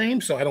burn the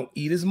same. So I don't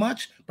eat as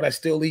much, but I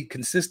still eat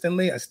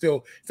consistently. I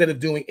still, instead of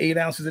doing 8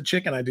 ounces of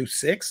chicken, I do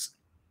 6.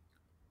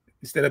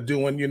 Instead of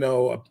doing, you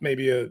know,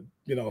 maybe a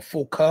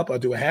full cup, I'll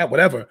do a half,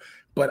 whatever.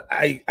 But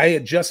I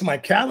adjust my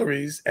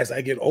calories as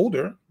I get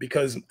older,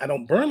 because I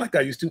don't burn like I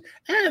used to,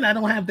 and I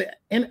don't have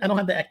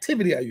the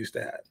activity I used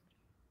to have.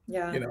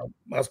 Yeah. You know,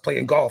 I was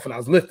playing golf and I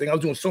was lifting. I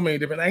was doing so many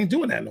different. I ain't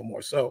doing that no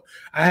more. So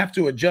I have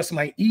to adjust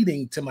my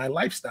eating to my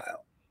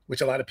lifestyle,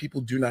 which a lot of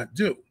people do not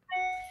do.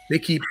 They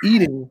keep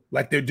eating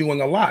like they're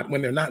doing a lot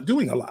when they're not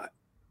doing a lot.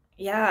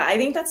 Yeah, I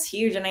think that's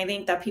huge. And I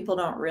think that people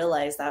don't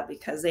realize that,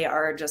 because they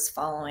are just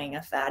following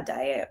a fad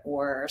diet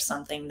or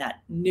something that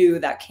new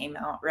that came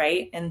out,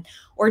 right? And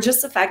or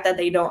just the fact that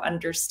they don't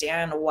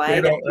understand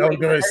why they're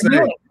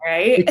doing,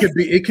 right?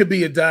 It could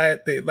be a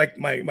diet. Like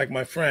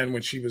my friend,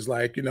 when she was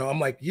like, you know, I'm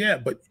like, yeah,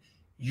 but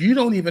you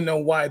don't even know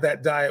why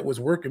that diet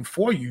was working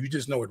for you. You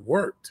just know it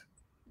worked.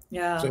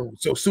 Yeah.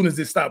 So as soon as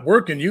it stopped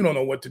working, you don't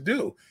know what to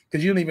do,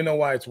 because you don't even know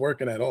why it's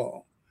working at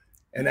all.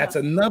 And that's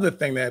another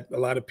thing that a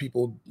lot of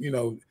people, you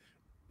know,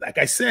 like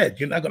I said,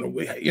 you're not gonna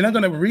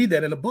read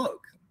that in a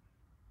book.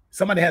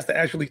 Somebody has to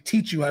actually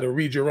teach you how to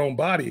read your own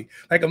body.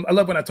 Like, I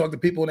love when I talk to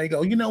people and they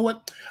go, you know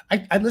what?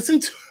 I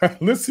listen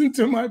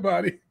to my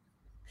body.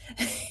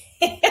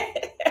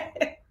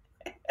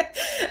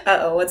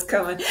 Uh-oh, what's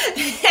coming?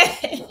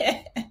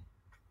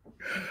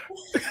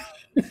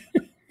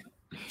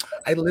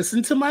 I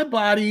listen to my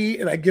body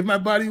and I give my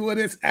body what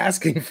it's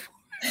asking for.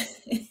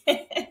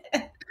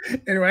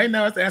 And right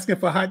now it's asking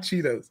for hot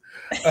Cheetos.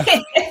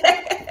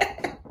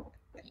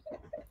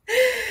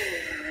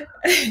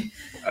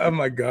 Oh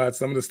my God,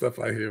 some of the stuff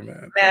I hear,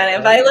 man. Man,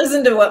 if I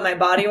listen to what my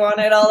body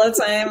wanted all the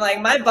time,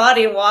 like my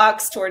body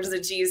walks towards the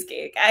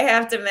cheesecake. I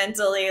have to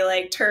mentally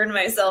like turn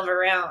myself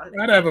around.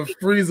 I'd have a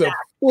freezer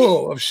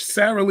full of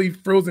Sara Lee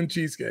frozen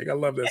cheesecake. I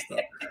love that stuff.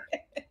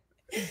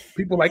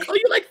 People like, oh,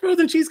 you like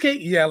frozen cheesecake?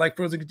 Yeah, I like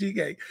frozen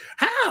cheesecake.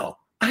 How?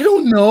 I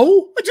don't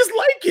know. I just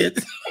like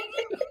it.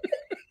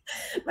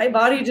 My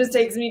body just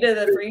takes me to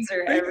the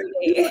freezer every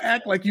day. You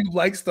act like you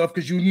like stuff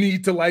because you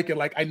need to like it.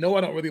 Like, I know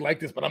I don't really like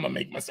this, but I'm gonna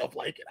make myself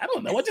like it. I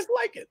don't know. I just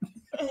like it.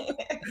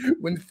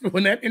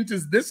 When that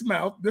enters this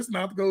mouth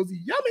goes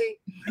yummy.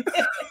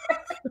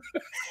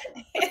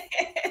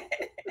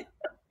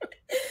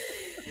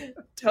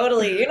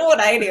 Totally. You know what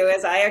I do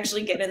is I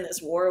actually get in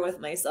this war with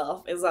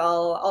myself. Is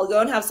I'll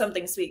go and have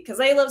something sweet, because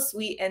I love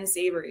sweet and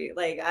savory.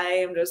 Like, I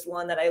am just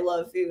one that I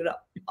love food,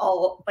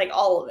 all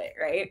of it,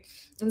 right?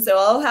 And so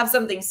I'll have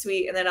something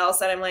sweet, and then all of a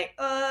sudden I'm like,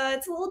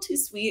 it's a little too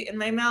sweet in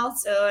my mouth,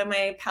 so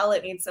my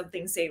palate needs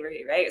something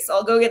savory, right? So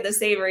I'll go get the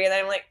savory, and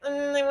then I'm like,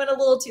 I went a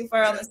little too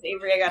far on the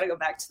savory. I got to go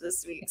back to the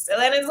sweet. So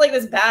then it's like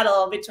this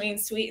battle between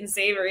sweet and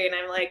savory, and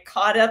I'm like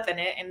caught up in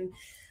it, and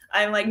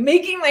I'm like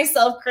making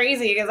myself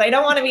crazy because I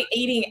don't want to be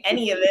eating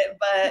any of it,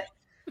 but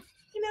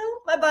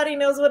my body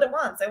knows what it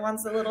wants. It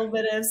wants a little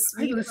bit of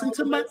sweet.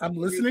 I'm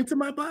listening to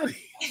my body.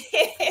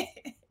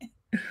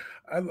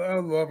 I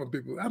love when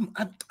people.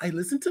 I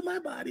listen to my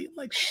body. I'm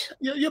like,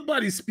 your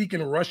body's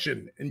speaking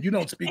Russian, and you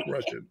don't speak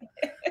Russian.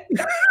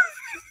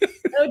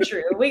 So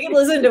true. We can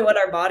listen to what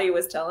our body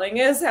was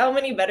telling us. How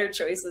many better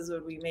choices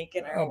would we make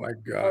in our Oh my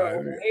God.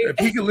 World, right? If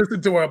we could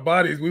listen to our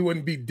bodies, we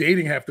wouldn't be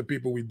dating half the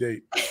people we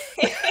date.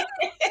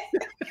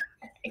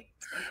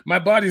 My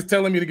body's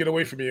telling me to get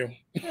away from you.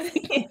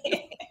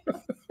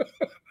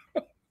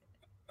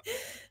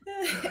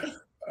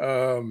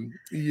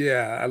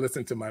 Yeah, I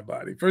listen to my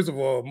body. First of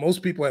all,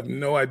 most people have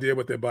no idea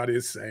what their body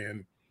is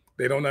saying.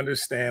 They don't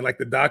understand, like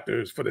the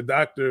doctors,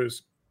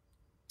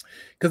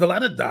 because a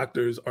lot of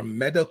doctors are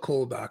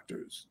medical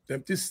doctors.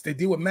 They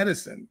deal with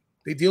medicine.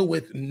 They deal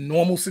with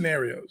normal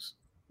scenarios.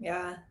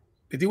 Yeah.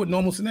 They deal with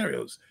normal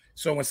scenarios.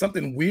 So when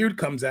something weird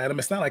comes at them,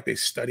 it's not like they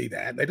study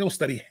that. They don't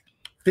study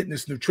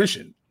fitness,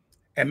 nutrition.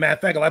 And matter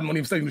of fact, a lot of them don't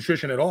even study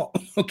nutrition at all.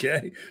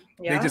 Okay.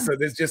 Yeah.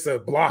 There's just a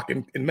block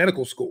in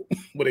medical school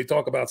where they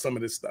talk about some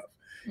of this stuff.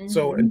 Mm-hmm.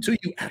 So until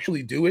you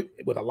actually do it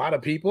with a lot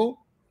of people,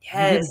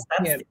 yes,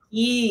 that's the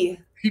key.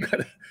 You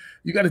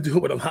gotta do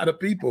it with a lot of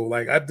people.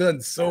 Like I've done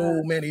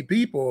so many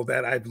people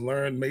that I've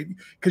learned, maybe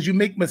because you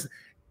make mistakes.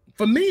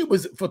 For me, it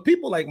was for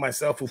people like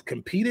myself who've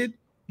competed,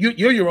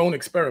 you're your own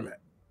experiment.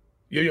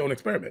 You're your own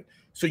experiment.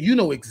 So you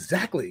know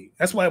exactly.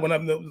 That's why when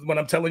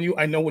I'm telling you,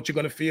 I know what you're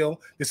gonna feel.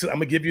 I'm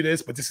gonna give you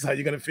this, but this is how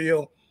you're gonna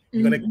feel.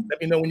 You're gonna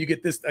let me know when you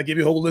get this. I give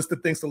you a whole list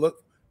of things to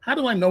look. How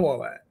do I know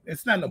all that?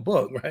 It's not in a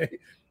book, right?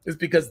 It's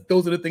because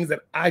those are the things that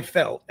I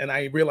felt, and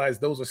I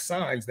realized those are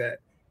signs that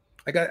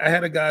I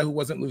had a guy who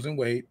wasn't losing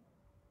weight,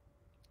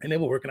 and they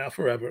were working out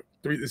forever.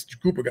 This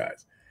group of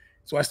guys.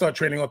 So I started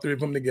training all three of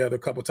them together a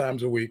couple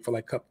times a week for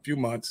like a few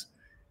months.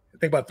 I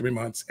think about 3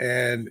 months.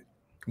 And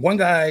one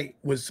guy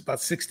was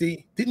about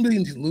 60, didn't really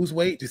need to lose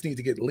weight, just need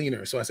to get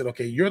leaner. So I said,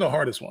 okay, you're the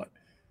hardest one.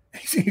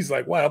 He's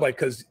like, wow. I'm like,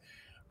 because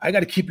I got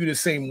to keep you the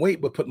same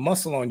weight, but put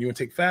muscle on you and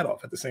take fat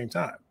off at the same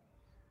time.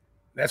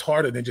 That's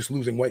harder than just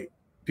losing weight.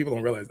 People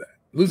don't realize that.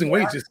 Losing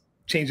weight is just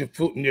changing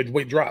food and your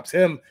weight drops.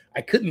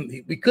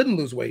 We couldn't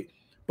lose weight.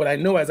 But I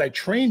know as I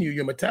train you,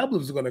 your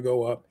metabolism is going to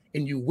go up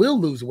and you will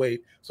lose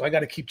weight. So I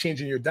got to keep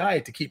changing your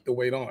diet to keep the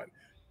weight on.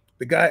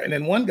 The guy, and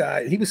then one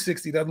guy, he was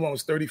 60, the other one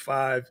was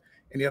 35,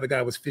 and the other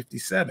guy was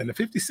 57. The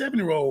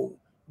 57-year-old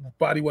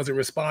body wasn't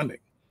responding.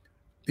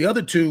 The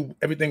other two,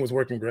 everything was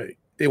working great.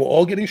 They were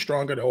all getting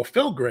stronger. They all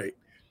felt great.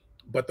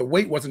 But the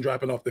weight wasn't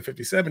dropping off the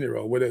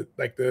 57-year-old. With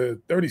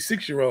the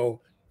 36-year-old,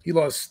 he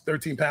lost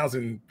 13 pounds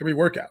in 3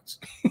 workouts.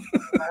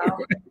 Wow.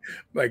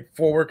 Like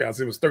 4 workouts,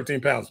 it was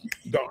 13 pounds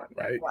gone,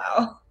 right?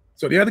 Wow.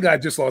 So the other guy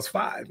just lost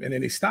 5, and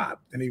then he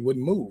stopped, and he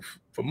wouldn't move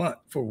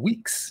for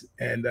weeks.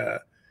 And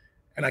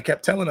I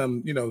kept telling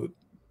him,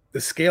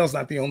 the scale's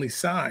not the only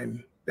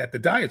sign that the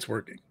diet's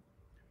working.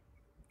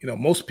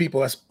 Most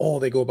people, that's all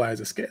they go by is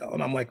a scale.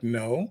 And I'm like,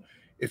 no.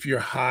 If you're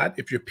hot,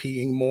 if you're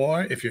peeing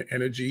more, if your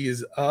energy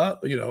is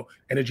up,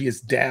 energy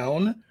is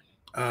down,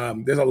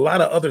 there's a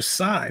lot of other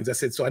signs. I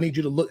said, so I need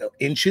you to look at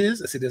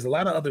inches. I said, there's a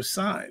lot of other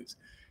signs.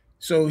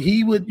 So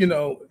he would,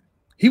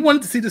 he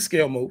wanted to see the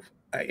scale move.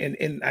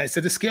 And I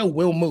said, the scale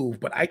will move,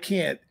 but I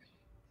can't,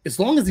 as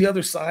long as the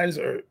other signs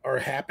are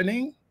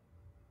happening,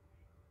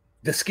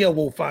 the scale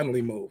will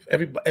finally move.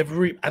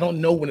 I don't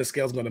know when the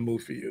scale's going to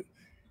move for you.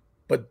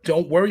 But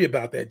don't worry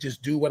about that.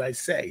 Just do what I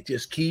say.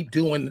 Just keep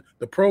doing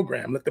the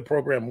program. Let the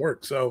program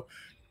work. So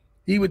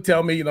he would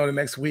tell me, the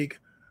next week,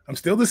 I'm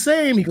still the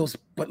same. He goes,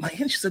 but my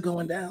inches are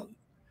going down.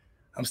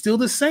 I'm still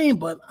the same,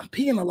 but I'm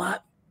peeing a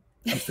lot.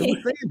 I'm still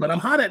the same, but I'm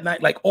hot at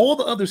night. Like all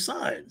the other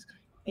signs.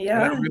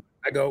 Yeah.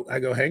 I go,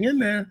 hang in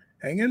there.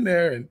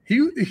 And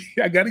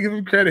I got to give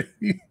him credit.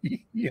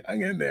 He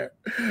hung in there.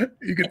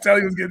 You could tell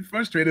he was getting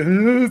frustrated.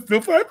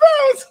 Still 5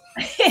 pounds.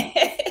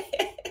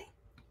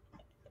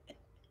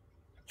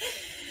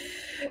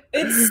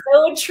 It's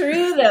so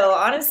true though.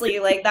 Honestly,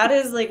 like that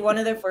is like one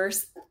of the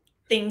first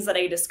things that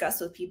I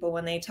discuss with people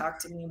when they talk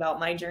to me about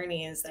my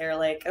journey is they're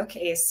like,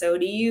 okay, so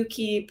do you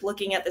keep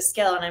looking at the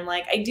scale? And I'm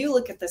like, I do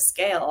look at the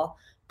scale,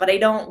 but I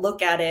don't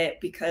look at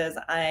it because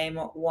I'm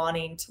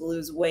wanting to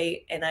lose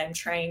weight and I'm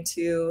trying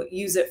to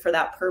use it for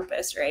that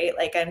purpose, right?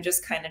 Like I'm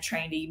just kind of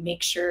trying to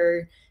make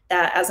sure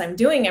that as I'm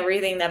doing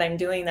everything that I'm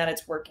doing, that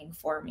it's working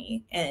for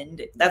me.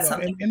 And that's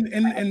something.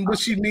 And what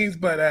she means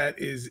by that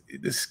is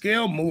the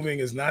scale moving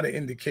is not an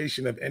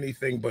indication of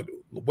anything but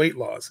weight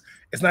loss.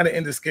 It's not an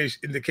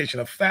indication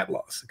of fat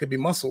loss. It could be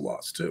muscle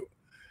loss too.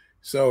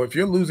 So if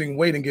you're losing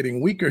weight and getting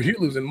weaker, you're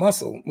losing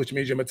muscle, which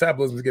means your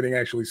metabolism is getting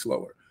actually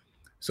slower.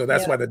 So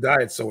that's why the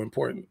diet's so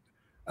important.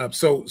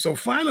 So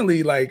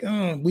finally, like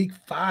week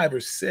 5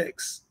 or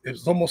 6, it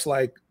was almost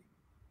like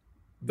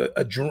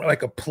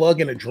like a plug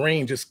in a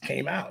drain just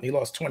came out. He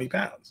lost 20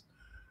 pounds.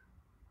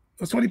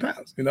 It was 20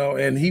 pounds,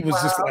 and he was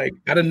just like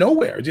out of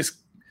nowhere.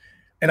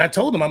 And I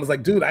told him, I was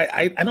like, dude,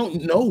 I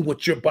don't know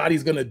what your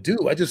body's gonna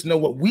do. I just know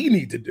what we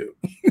need to do.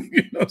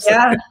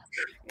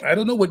 I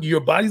don't know what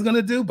your body's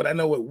gonna do, but I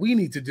know what we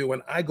need to do.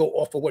 And I go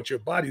off of what your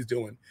body's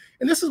doing.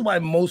 And this is why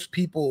most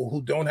people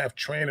who don't have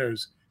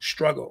trainers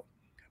struggle,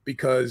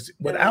 because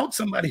without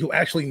somebody who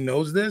actually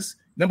knows this,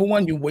 number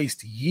one, you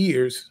waste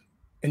years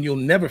and you'll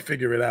never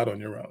figure it out on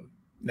your own.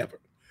 Never.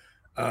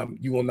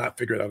 You will not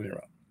figure it out on your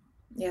own.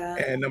 Yeah.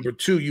 And number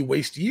two, you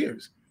waste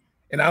years.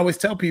 And I always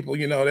tell people,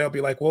 you know, they'll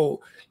be like,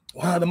 well,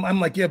 wow. I'm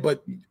like, yeah,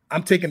 but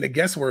I'm taking the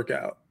guesswork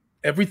out.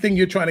 Everything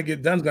you're trying to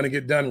get done is going to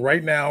get done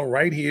right now,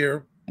 right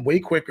here, way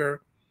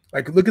quicker.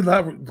 Like, look at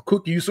how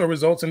quick you saw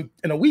results in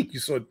a week. You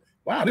saw,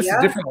 wow, this is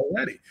different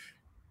already.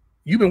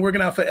 You've been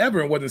working out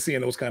forever and wasn't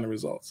seeing those kind of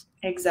results.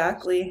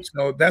 Exactly.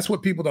 So that's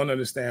what people don't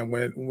understand.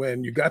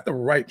 When you got the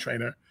right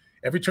trainer,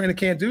 every trainer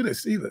can't do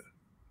this either.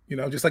 You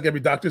know, just like every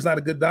doctor's not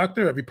a good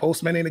doctor, every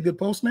postman ain't a good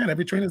postman,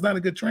 every trainer's not a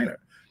good trainer.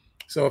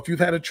 So if you've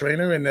had a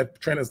trainer and that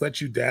trainer's let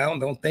you down,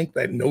 don't think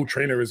that no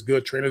trainer is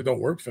good. Trainers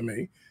don't work for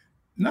me.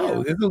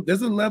 No,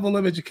 there's a level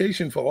of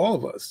education for all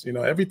of us. You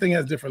know, everything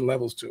has different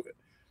levels to it.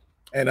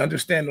 And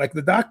understand, like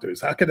the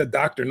doctors, how can a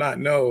doctor not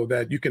know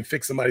that you can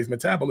fix somebody's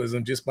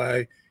metabolism just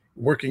by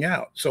working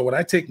out? So when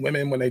I take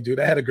women, when they do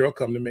that, I had a girl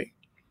come to me.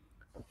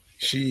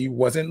 She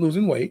wasn't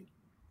losing weight.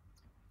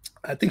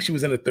 I think she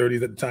was in her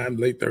 30s at the time,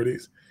 late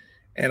 30s.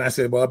 And I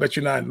said, well, I bet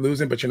you're not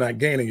losing, but you're not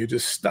gaining. You're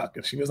just stuck.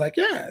 And she was like,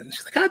 yeah. And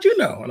she's like, how'd you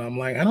know? And I'm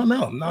like, I don't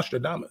know. I'm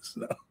Nostradamus.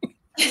 No.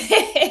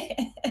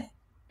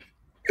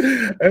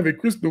 Every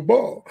crystal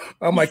ball.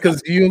 I'm like,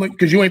 because you ain't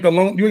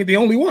the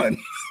only one.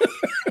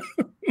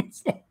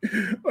 So,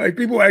 like,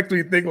 people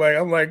actually think like,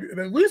 I'm like,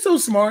 we're so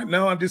smart.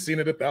 No, I've just seen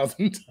it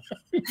 1,000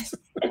 times.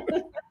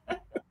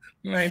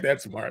 I ain't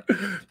that smart.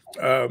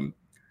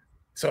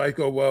 So I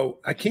go,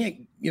 well, I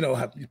can't, you know,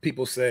 have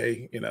people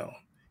say, you know,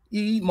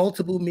 you eat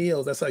multiple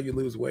meals, that's how you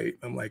lose weight.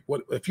 I'm like,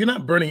 what if you're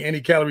not burning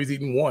any calories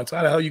eating once?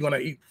 How the hell are you going to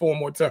eat 4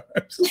 more times?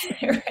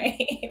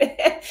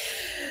 Right.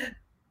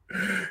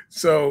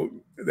 So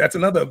that's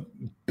another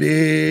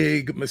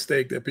big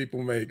mistake that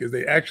people make, is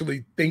they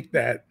actually think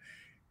that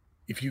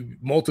if you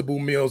multiple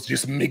meals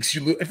just makes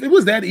you lose. If it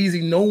was that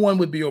easy, no one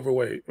would be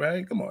overweight,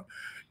 right? Come on.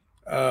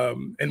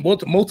 And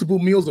multiple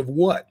meals of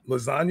what?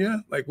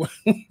 Lasagna? Like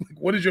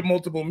what is your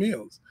multiple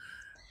meals?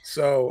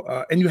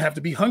 So, and you have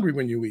to be hungry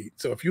when you eat.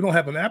 So if you don't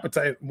have an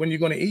appetite, when you're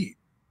going to eat,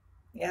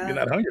 you're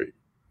not hungry.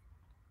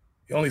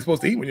 You're only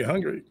supposed to eat when you're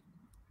hungry.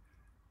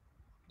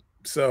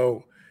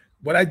 So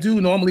what I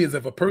do normally is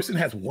if a person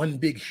has one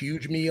big,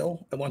 huge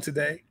meal once a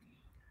day,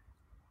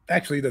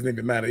 actually it doesn't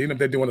even matter. Even if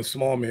they're doing a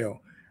small meal,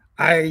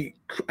 I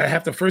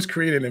have to first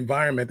create an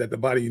environment that the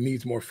body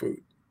needs more food.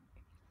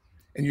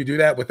 And you do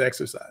that with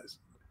exercise.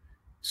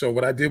 So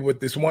what I did with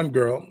this one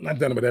girl, I've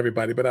done it with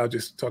everybody, but I'll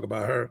just talk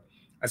about her.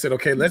 I said,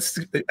 okay, I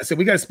said,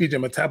 we got to speed your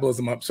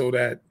metabolism up so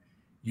that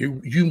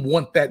you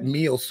want that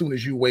meal as soon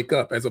as you wake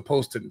up, as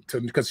opposed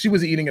to because she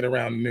was eating it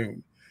around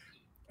noon.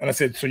 And I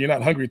said, so you're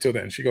not hungry till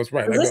then? She goes,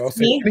 right. Was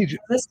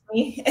this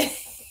me?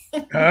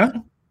 Huh?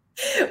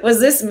 Was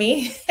this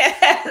me?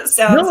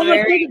 Sounds no,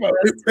 very.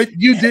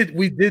 You did.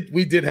 We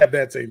did have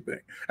that same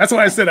thing. That's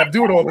why I said I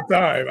do it all the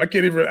time. I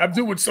can't even. I'm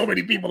doing with so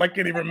many people. I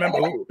can't even remember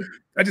who.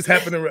 I just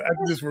happen to.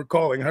 I'm just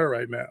recalling her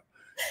right now.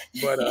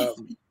 But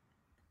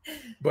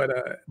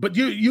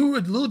you were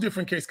a little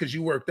different case because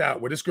you worked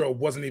out, where this girl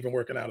wasn't even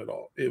working out at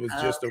all. It was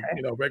just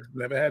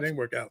never had any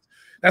workouts.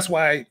 That's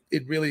why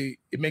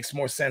it makes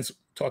more sense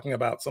talking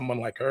about someone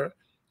like her,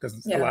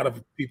 because a lot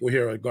of people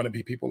here are going to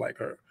be people like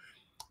her.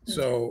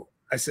 So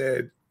I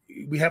said,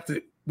 we have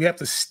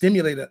to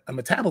stimulate a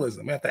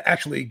metabolism. We have to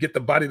actually get the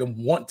body to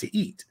want to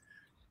eat.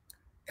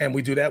 And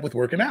we do that with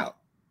working out.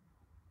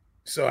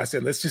 So I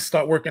said, let's just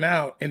start working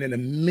out. And in a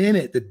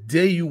minute, the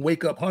day you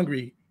wake up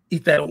hungry,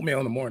 eat that oatmeal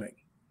in the morning.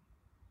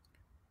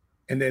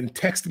 And then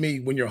text me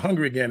when you're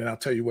hungry again, and I'll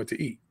tell you what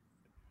to eat.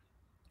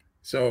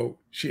 So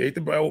she ate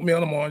the oatmeal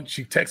in the morning.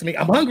 She texted me,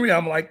 I'm hungry.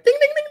 I'm like, ding,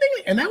 ding, ding,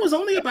 ding. And that was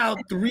only about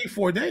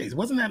 3-4 days. It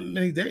wasn't that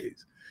many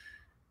days.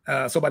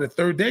 So by the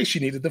 3rd day, she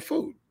needed the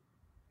food.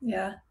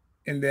 Yeah.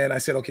 And then I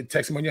said, okay,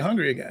 text me when you're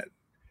hungry again.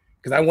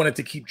 Because I wanted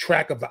to keep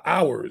track of the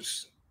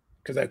hours.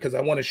 Because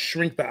I want to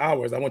shrink the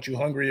hours. I want you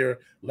hungrier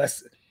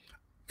less.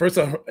 First,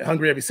 I'm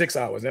hungry every 6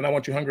 hours. Then I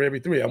want you hungry every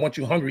 3. I want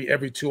you hungry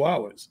every 2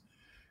 hours.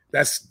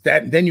 That's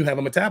that. Then you have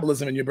a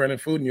metabolism and you're burning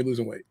food and you're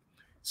losing weight.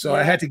 So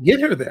I had to get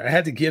her there. I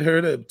had to get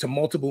her to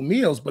multiple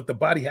meals, but the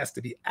body has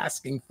to be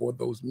asking for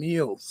those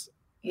meals.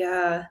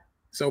 Yeah.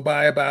 So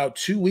by about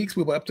 2 weeks,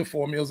 we were up to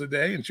 4 meals a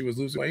day and she was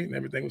losing weight and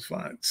everything was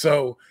fine.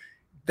 So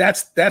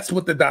that's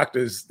what the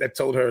doctors that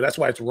told her. That's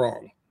why it's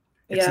wrong.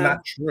 It's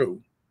not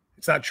true.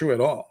 It's not true at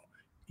all.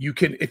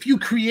 If you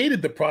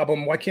created the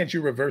problem, why can't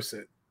you reverse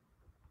it?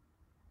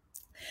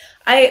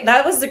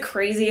 That was the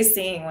craziest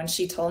thing when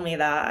she told me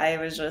that. I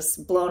was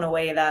just blown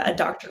away that a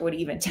doctor would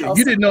even tell.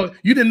 You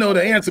didn't know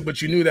the answer,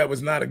 but you knew that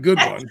was not a good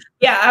one.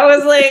 Yeah, I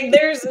was like,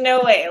 there's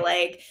no way.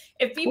 Like,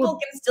 if people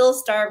can still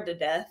starve to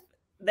death,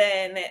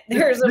 then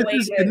there's a way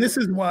to. And this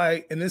is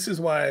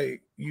why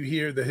you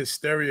hear the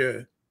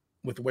hysteria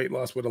with weight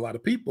loss with a lot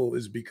of people,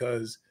 is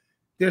because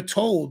they're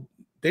told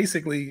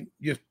basically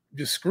you're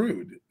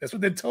screwed. That's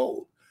what they're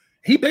told.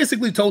 He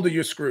basically told her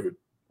you're screwed.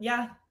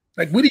 Yeah.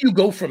 Like, where do you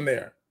go from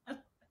there?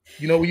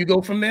 You know where you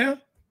go from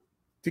there?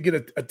 to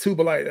get a tube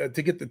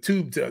to get the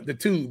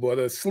tube or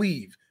the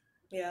sleeve.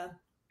 Yeah.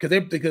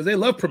 Because they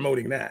love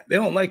promoting that. They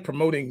don't like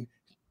promoting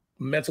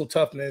mental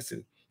toughness.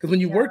 And because when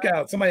you work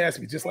out, somebody asked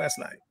me just last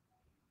night,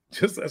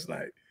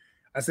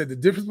 I said the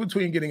difference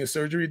between getting a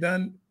surgery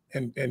done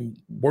and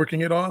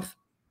working it off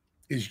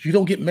is you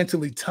don't get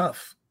mentally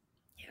tough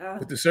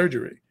with the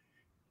surgery,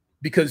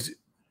 because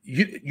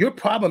your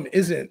problem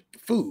isn't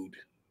food.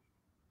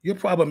 Your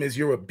problem is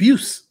your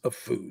abuse of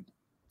food.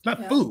 It's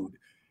not food.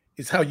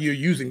 It's how you're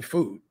using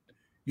food.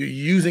 You're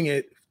using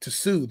it to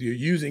soothe. You're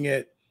using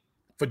it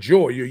for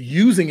joy. You're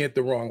using it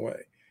the wrong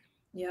way.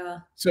 Yeah.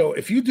 So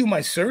if you do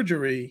my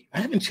surgery,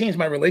 I haven't changed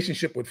my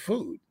relationship with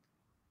food.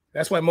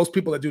 That's why most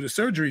people that do the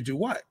surgery do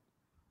what?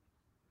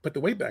 Put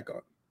the weight back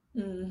on.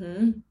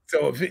 Mm-hmm.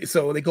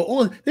 So they go,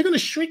 oh, they're going to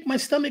shrink my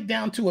stomach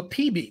down to a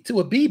PB,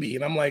 to a BB.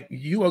 And I'm like,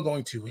 you are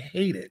going to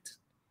hate it.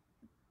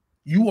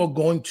 You are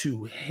going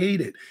to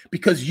hate it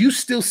because you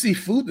still see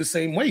food the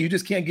same way. You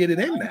just can't get it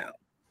in now.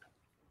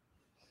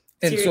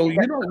 And so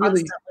you don't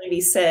really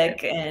be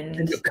sick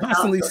and you're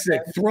constantly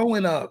sick,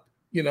 throwing up,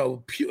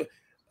 pure.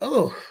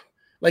 Oh,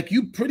 like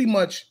you pretty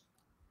much,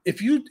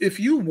 if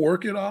you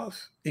work it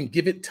off and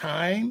give it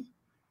time,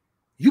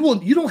 you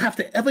don't have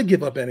to ever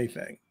give up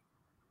anything.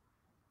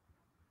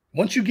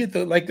 Once you get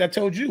like I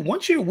told you,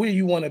 once you're where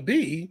you want to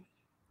be,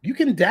 you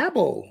can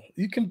dabble.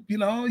 You can,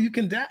 you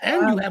can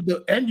dabble,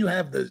 and you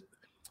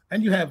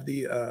have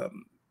the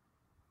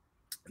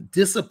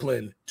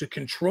discipline to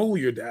control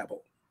your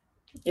dabble.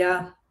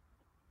 Yeah.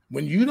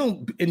 When you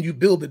don't, and you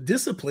build the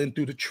discipline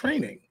through the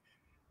training.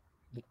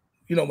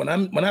 When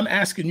I'm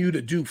asking you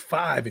to do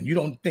 5 and you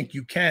don't think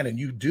you can and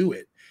you do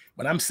it.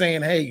 When I'm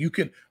saying, hey, you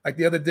can, like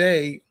the other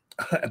day,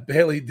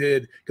 Bailey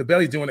did, because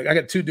Bailey's doing it. I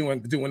got 2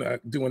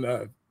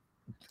 doing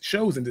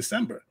shows in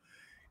December,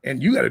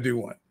 and you got to do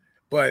one.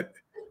 But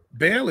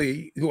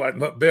Bailey,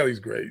 Bailey's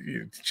great.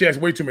 She has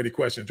way too many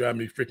questions, drive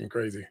me freaking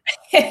crazy.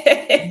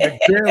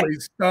 Like, Bailey,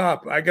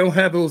 stop. I don't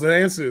have those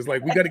answers.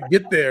 Like, we got to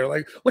get there.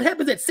 Like, what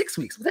happens at 6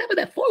 weeks? What happens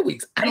at 4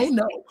 weeks? I don't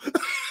know.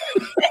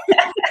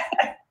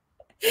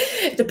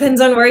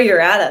 Depends on where you're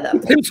at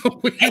that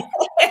point.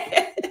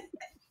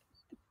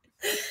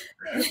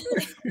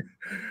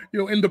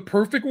 In the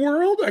perfect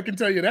world, I can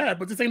tell you that,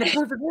 but this ain't a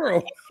perfect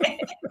world.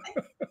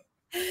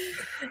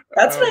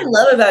 That's what I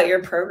love about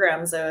your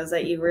programs, though, is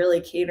that you really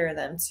cater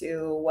them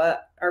to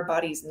what our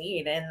bodies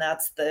need. And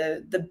that's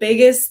the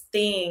biggest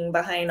thing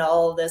behind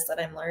all of this that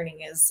I'm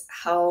learning is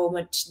how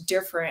much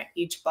different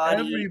each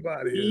body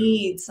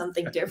needs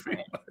something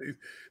different.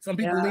 Some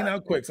people lean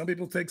out quick. Some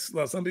people take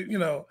slow. Some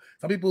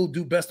people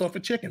do best off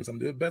of chicken. Some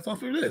do best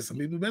off of this. Some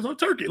people do best off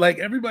turkey. Like,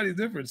 everybody's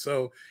different.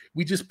 So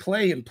we just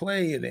play and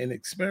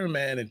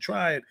experiment and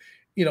try it.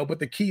 But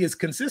the key is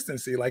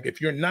consistency. Like,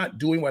 if you're not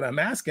doing what I'm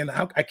asking,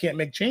 I can't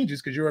make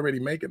changes because you're already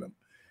making them.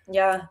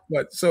 Yeah.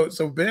 But so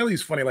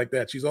Bailey's funny like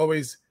that. She's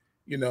always,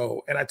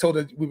 and I told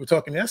her, we were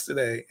talking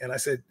yesterday, and I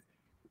said,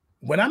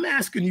 when I'm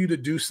asking you to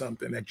do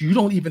something that you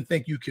don't even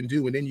think you can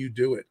do, and then you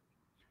do it,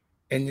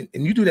 and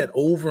you do that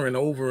over and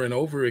over and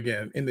over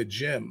again in the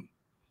gym,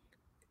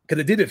 because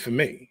it did it for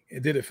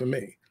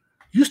me.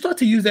 You start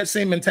to use that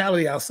same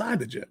mentality outside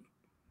the gym.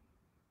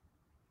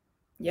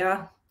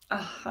 Yeah,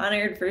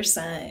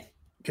 100%.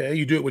 Okay,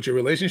 you do it with your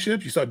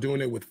relationships. You start doing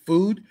it with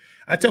food.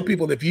 I tell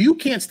people, if you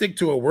can't stick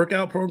to a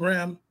workout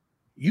program,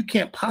 you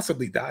can't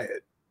possibly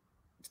diet.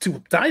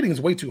 Dieting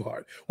is way too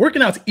hard.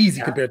 Working out's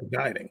easy compared to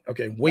dieting.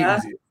 Okay, way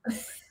easier.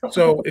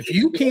 So if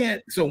you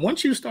can't,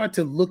 once you start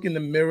to look in the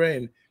mirror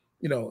and,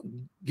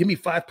 give me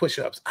 5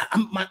 push-ups.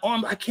 My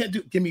arm, I can't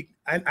do.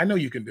 I know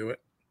you can do it,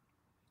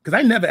 because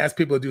I never ask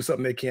people to do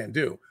something they can't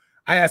do.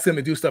 I ask them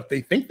to do stuff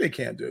they think they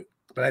can't do,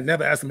 but I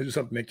never ask them to do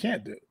something they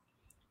can't do.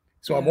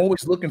 So I'm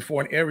always looking for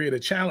an area to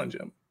challenge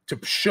them, to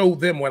show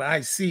them what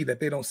I see that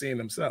they don't see in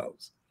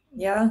themselves.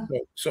 Yeah.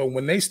 So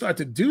when they start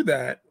to do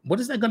that, what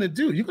is that going to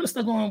do? You're going to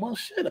start going, well,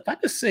 shit, I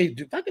could say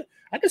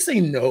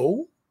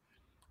no.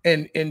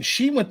 And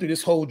she went through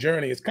this whole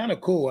journey. It's kind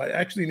of cool.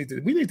 We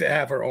need to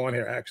have her on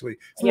here, actually.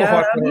 It's a little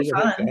hard for her to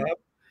hook up,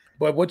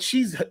 but what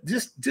she's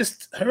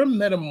just her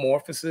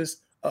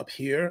metamorphosis up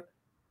here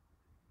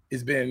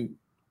has been,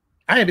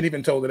 I haven't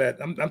even told her that.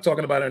 I'm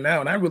talking about her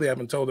now, and I really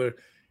haven't told her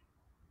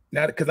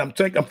now, because I'm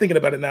thinking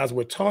about it now as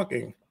we're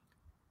talking,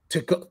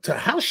 to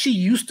how she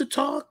used to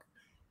talk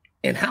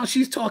and how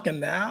she's talking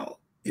now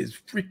is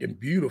freaking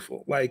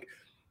beautiful. Like,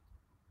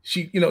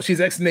 she's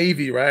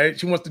ex-Navy, right?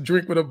 She wants to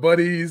drink with her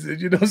buddies,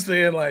 and what I'm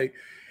saying? Like,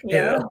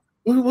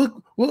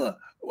 well,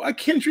 I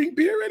can't drink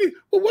beer already.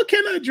 Well, what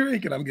can I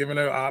drink? And I'm giving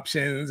her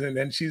options, and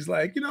then she's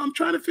like, I'm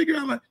trying to figure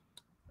out. Like,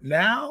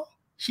 now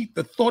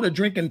the thought of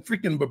drinking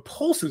freaking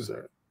repulses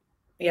her.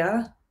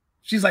 Yeah.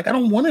 She's like, I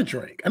don't want to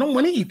drink. I don't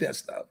want to eat that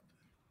stuff.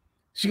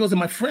 She goes, and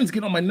my friends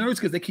get on my nerves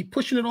because they keep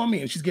pushing it on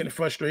me, and she's getting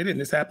frustrated. And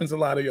this happens a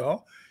lot of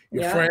y'all,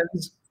 your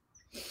friends.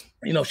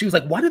 She was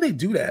like, why do they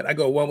do that? I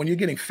go, well, when you're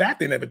getting fat,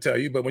 they never tell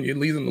you, but when you're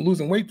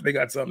losing weight, they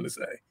got something to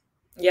say.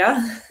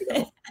 Yeah.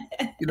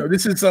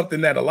 This is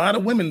something that a lot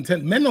of men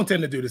don't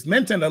tend to do this.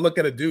 Men tend to look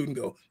at a dude and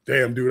go,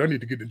 damn, dude, I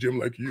need to get to the gym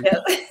like you.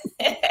 Yep.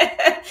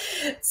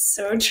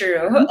 So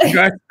true.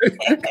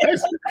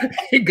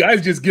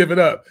 guys just give it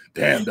up.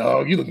 Damn,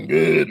 dog, you looking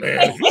good,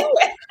 man.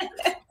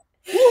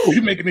 Woo,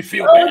 you're making me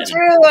feel bad.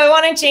 True. I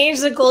want to change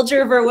the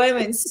culture for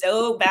women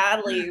so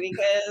badly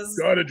because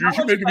God,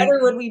 how much better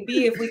would we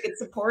be if we could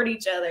support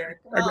each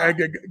other?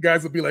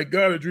 Guys will be like,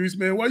 God, Idris,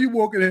 man, why you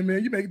walking in,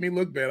 man? You making me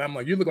look bad. I'm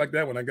like, you look like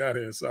that when I got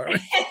here.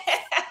 Sorry.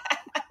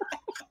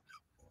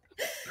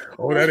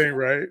 Oh, that ain't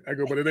right. I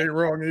go, but it ain't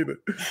wrong either.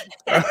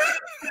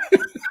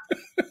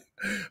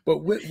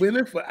 But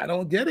women, I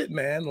don't get it,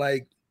 man.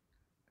 Like,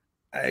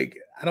 I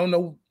don't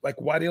know, like,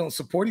 why they don't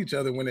support each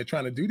other when they're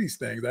trying to do these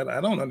things.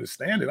 I don't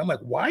understand it. I'm like,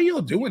 why are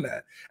y'all doing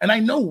that? And I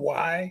know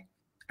why.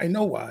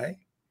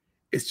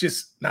 It's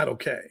just not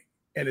okay.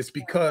 And it's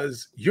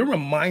because you're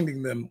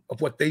reminding them of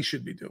what they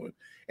should be doing.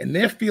 And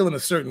they're feeling a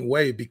certain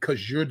way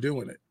because you're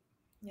doing it.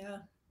 Yeah.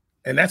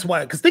 And that's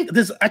why, because think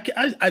this,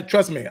 I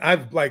trust me,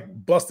 I've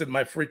like busted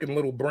my freaking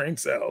little brain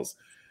cells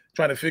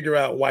trying to figure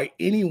out why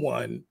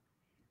anyone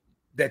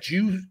that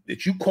you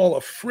call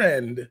a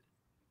friend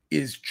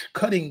is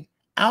cutting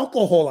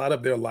alcohol out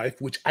of their life,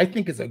 which I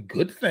think is a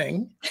good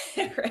thing.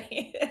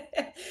 Right.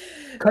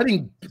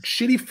 Cutting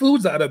shitty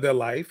foods out of their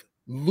life,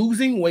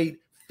 losing weight,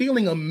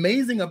 feeling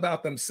amazing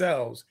about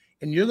themselves.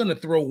 And you're going to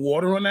throw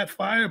water on that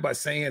fire by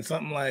saying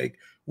something like,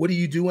 what are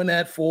you doing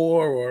that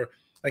for? Or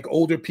like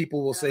older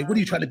people will say, what are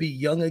you trying to be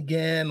young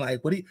again?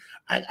 Like, what do you,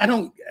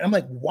 I'm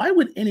like, why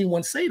would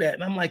anyone say that?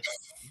 And I'm like,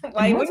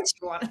 why wouldn't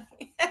you want to?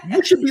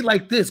 You should be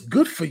like this.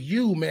 Good for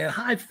you, man.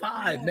 High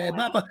five, man.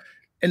 Blah, blah.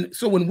 And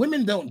so when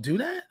women don't do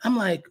that, I'm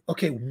like,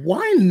 okay,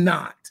 why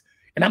not?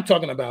 And I'm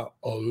talking about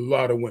a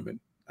lot of women.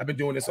 I've been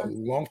doing this a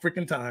long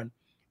freaking time.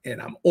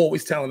 And I'm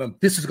always telling them,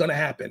 this is going to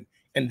happen.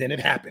 And then it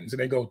happens. And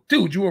they go,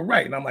 dude, you were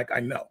right. And I'm like, I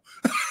know.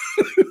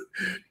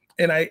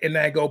 and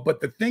I go,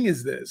 but the thing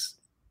is this.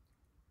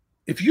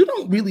 If you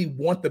don't really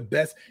want the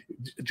best,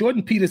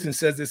 Jordan Peterson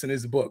says this in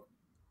his book,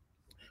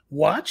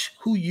 watch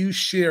who you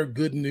share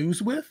good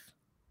news with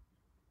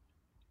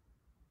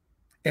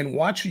and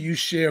watch who you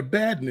share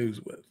bad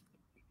news with.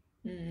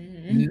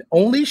 Mm-hmm.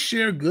 Only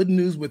share good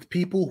news with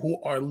people who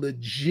are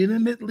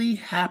legitimately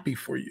happy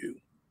for you.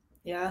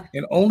 Yeah.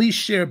 And only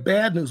share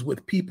bad news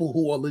with people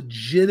who are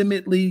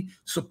legitimately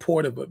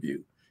supportive of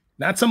you.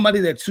 Not somebody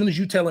that as soon as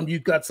you tell them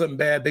you've got something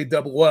bad, they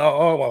double,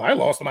 well, I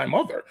lost my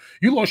mother.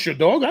 You lost your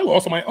dog. I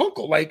lost my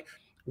uncle. Like,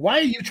 why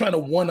are you trying to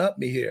one-up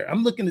me here?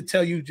 I'm looking to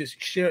tell you,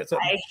 just share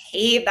something. I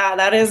hate that.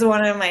 That is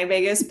one of my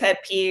biggest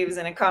pet peeves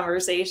in a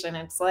conversation.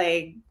 It's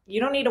like, you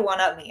don't need to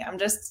one-up me. I'm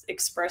just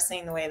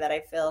expressing the way that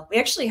I feel. We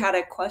actually had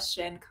a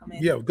question come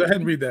in. Yeah, go ahead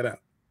and read that out.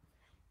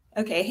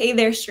 Okay. Hey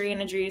there, Sri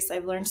and Idris.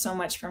 I've learned so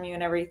much from you,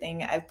 and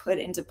everything I've put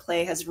into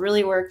play has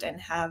really worked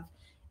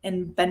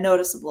and been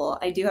noticeable.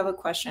 I do have a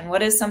question.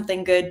 What is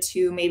something good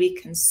to maybe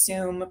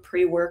consume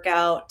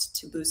pre-workout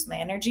to boost my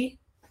energy?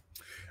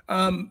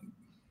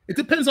 It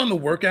depends on the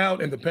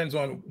workout and depends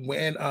on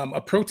when.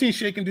 A protein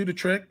shake can do the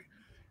trick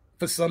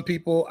for some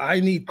people. I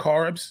need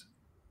carbs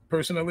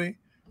personally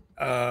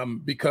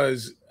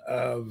because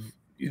of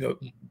the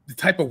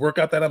type of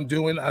workout that I'm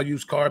doing. I'll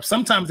use carbs.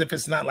 Sometimes if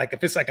it's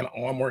like an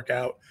arm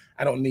workout,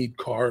 I don't need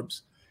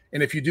carbs.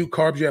 And if you do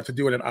carbs, you have to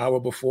do it an hour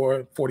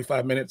before,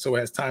 45 minutes, so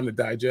it has time to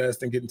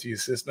digest and get into your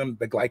system.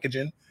 The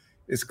glycogen,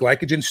 it's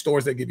glycogen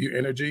stores that give you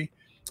energy.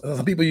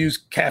 Some people use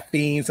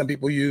caffeine. Some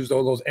people use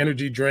all those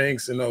energy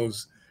drinks and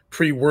those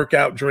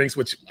pre-workout drinks,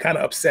 which kind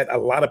of upset a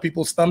lot of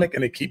people's stomach,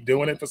 and they keep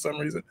doing it for some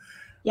reason.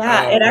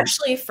 Yeah, it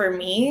actually, for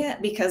me,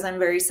 because I'm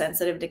very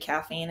sensitive to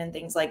caffeine and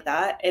things like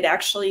that, it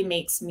actually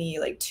makes me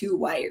like too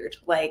wired.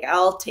 Like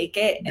I'll take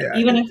it, and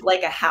even if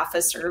like a half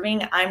a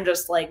serving, I'm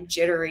just like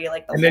jittery.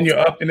 Like and then you're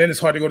up, and then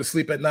it's hard to go to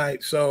sleep at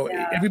night. So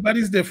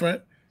everybody's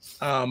different,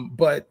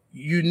 but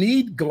you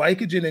need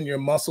glycogen in your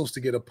muscles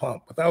to get a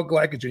pump. Without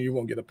glycogen, you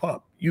won't get a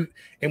pump.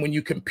 And when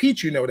you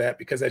compete, you know that,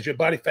 because as your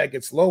body fat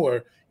gets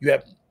lower,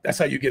 that's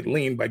how you get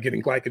lean, by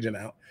getting glycogen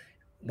out.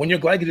 When your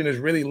glycogen is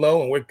really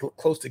low and we're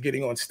close to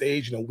getting on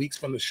stage, weeks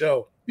from the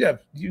show, you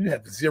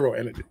have zero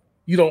energy.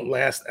 You don't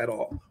last at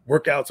all.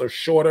 Workouts are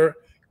shorter,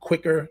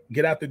 quicker.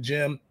 Get out the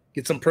gym,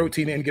 get some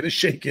protein in, get a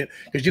shake in,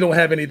 because you don't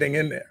have anything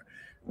in there.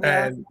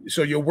 Yeah. And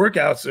so your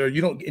workouts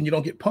you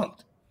don't get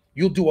pumped.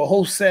 You'll do a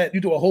whole set, you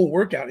do a whole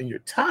workout and you're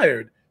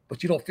tired,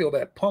 but you don't feel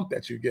that pump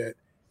that you get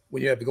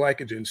when you have the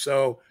glycogen.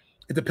 So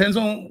it depends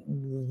on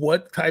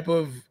what type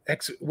of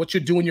what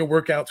you're doing your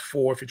workouts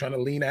for, if you're trying to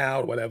lean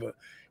out or whatever.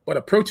 But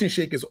a protein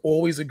shake is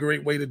always a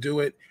great way to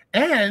do it.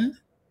 And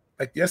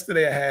like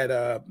yesterday, I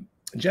had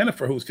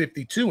Jennifer, who's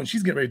 52, and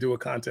she's getting ready to do a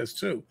contest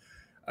too.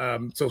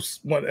 So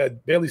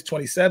Bailey's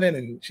 27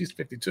 and she's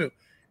 52.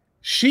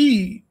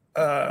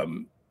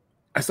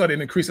 I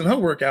started increasing her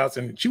workouts,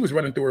 and she was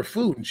running through her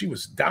food and she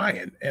was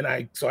dying.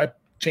 And so I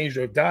changed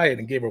her diet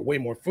and gave her way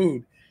more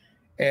food.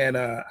 And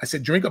I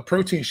said, drink a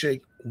protein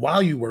shake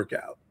while you work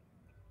out.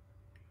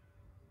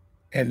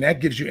 And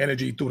that gives you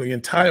energy through the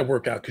entire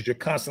workout, because you're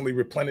constantly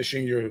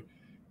replenishing your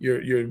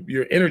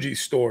energy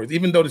stores,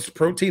 even though it's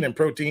protein, and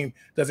protein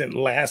doesn't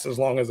last as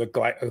long as a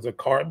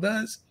carb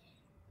does.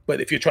 But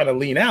if you're trying to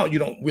lean out, you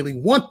don't really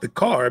want the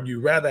carb.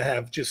 You rather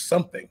have just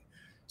something.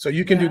 So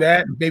you can do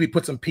that. Maybe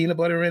put some peanut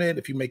butter in it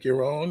if you make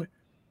your own.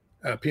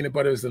 Peanut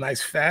butter is a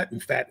nice fat,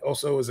 and fat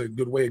also is a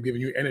good way of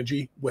giving you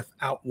energy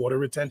without water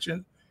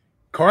retention.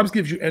 Carbs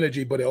gives you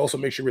energy, but it also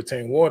makes you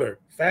retain water.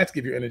 Fats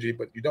give you energy,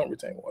 but you don't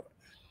retain water.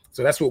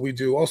 So that's what we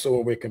do also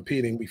when we're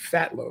competing. We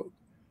fat load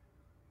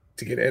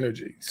to get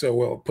energy. So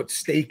we'll put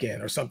steak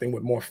in or something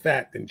with more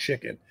fat than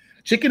chicken.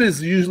 Chicken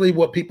is usually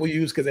what people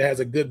use because it has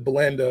a good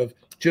blend of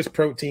just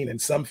protein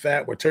and some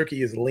fat, where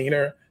turkey is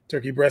leaner.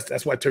 Turkey breast,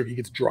 that's why turkey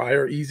gets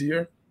drier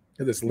easier,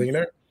 because it's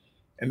leaner.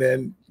 And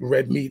then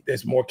red meat,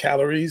 there's more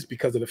calories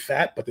because of the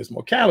fat, but there's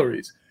more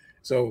calories.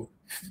 So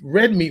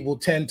red meat will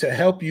tend to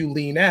help you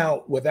lean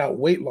out without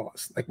weight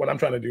loss, like what I'm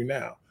trying to do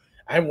now.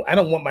 I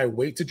don't want my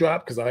weight to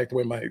drop because I like to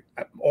wear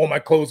all my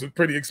clothes are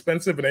pretty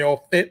expensive and they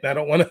all fit, and I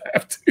don't want to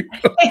have to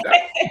go down.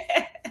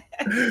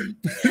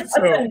 That's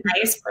a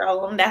nice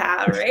problem to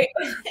have, right?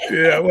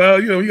 Yeah,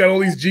 well, you got all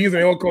these jeans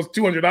and they all cost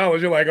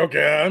 $200. You're like,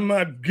 okay, I'm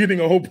not getting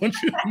a whole bunch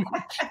of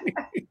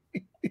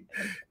jeans.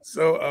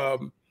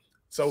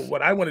 So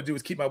what I want to do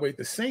is keep my weight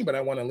the same, but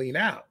I want to lean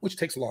out, which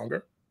takes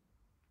longer,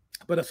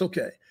 but that's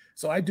okay.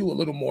 So I do a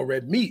little more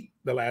red meat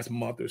the last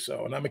month or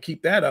so, and I'm gonna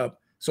keep that up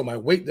so my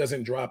weight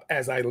doesn't drop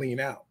as I lean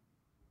out.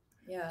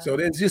 Yeah. So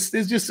there's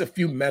just a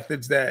few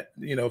methods that,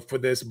 for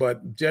this,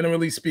 but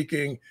generally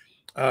speaking,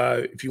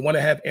 if you want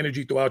to have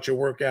energy throughout your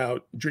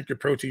workout, drink your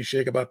protein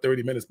shake about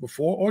 30 minutes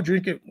before, or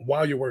drink it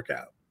while you work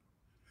out.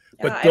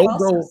 But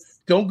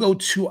don't go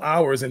 2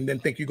 hours and then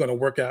think you're going to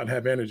work out and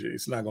have energy.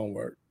 It's not going to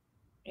work.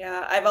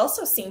 Yeah, I've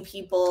also seen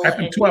people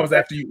after 2 hours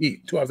after you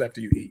eat. 2 hours after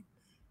you eat.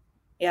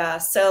 Yeah,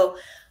 so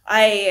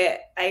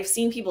I've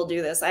seen people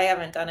do this. I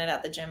haven't done it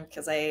at the gym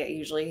because I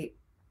usually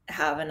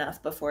have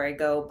enough before I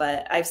go,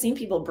 but I've seen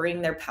people bring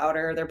their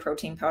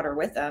protein powder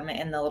with them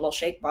in the little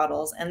shake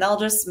bottles, and they'll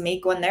just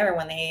make one there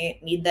when they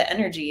need the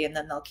energy, and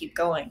then they'll keep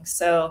going.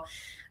 So,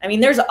 I mean,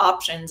 there's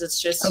options.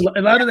 It's just a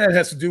lot of that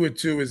has to do with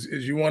too is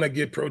you want to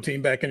get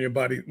protein back in your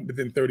body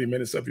within 30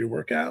 minutes of your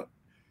workout.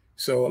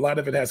 So a lot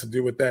of it has to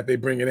do with that. They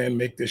bring it in,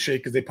 make the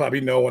shake, because they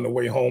probably know on the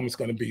way home it's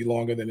going to be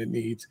longer than it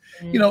needs.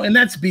 And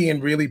that's being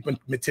really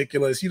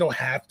meticulous. You don't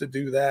have to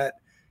do that.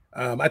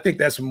 I think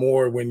that's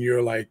more when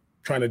you're like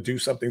trying to do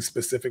something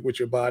specific with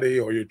your body,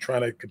 or you're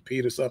trying to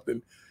compete or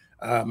something.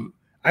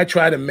 I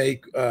try to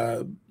make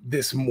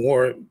this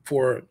more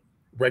for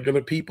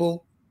regular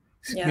people.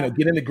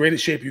 Get in the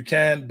greatest shape you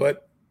can,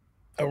 but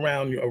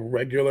around a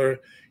regular,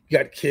 you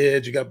got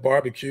kids, you got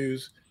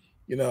barbecues.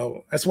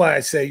 That's why I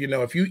say,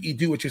 if you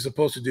do what you're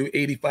supposed to do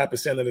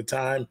 85% of the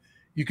time,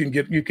 you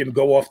can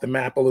go off the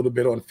map a little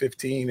bit on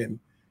 15 and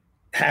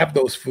have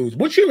those foods.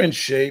 Once you're in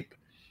shape,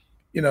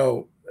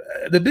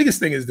 the biggest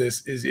thing is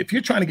if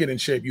you're trying to get in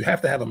shape, you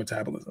have to have a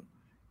metabolism.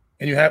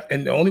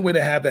 And the only way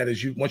to have that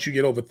is once you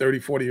get over 30,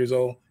 40 years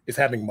old, is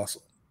having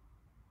muscle.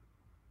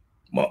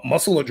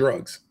 Muscle or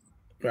drugs,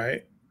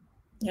 right?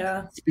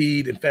 Yeah.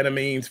 Speed,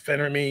 amphetamines,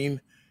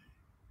 phentermine,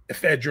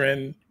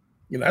 ephedrine.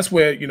 That's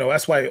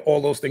why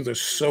all those things are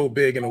so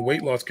big in the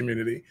weight loss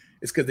community.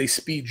 It's because they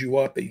speed you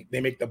up. They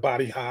make the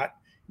body hot,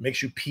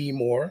 makes you pee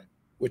more,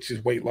 which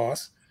is weight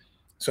loss.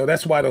 So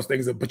that's why those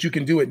things but you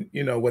can do it,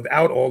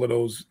 without all of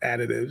those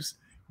additives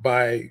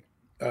by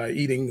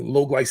eating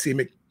low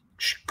glycemic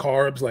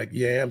carbs like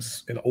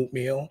yams and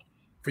oatmeal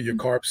for your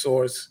carb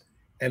source,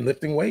 and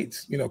lifting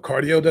weights.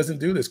 Cardio doesn't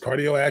do this.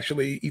 Cardio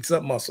actually eats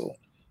up muscle.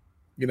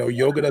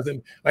 Yoga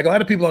doesn't, like, a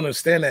lot of people don't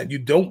understand that you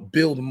don't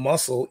build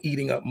muscle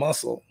eating up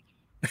muscle.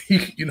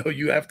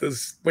 You have to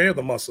spare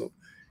the muscle,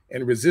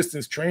 and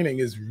resistance training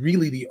is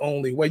really the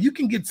only way. You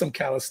can get some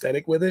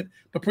calisthenic with it,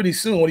 but pretty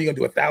soon, what are you gonna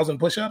do? 1,000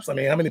 push-ups? I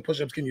mean, how many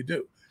push-ups can you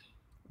do?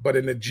 But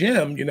in the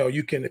gym,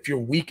 you can, if you're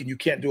weak and you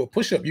can't do a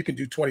push-up, you can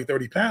do 20,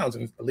 30 pounds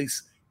and at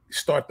least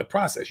start the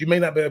process. You may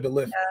not be able to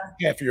lift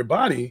half of your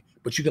body,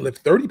 but you can lift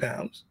 30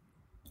 pounds.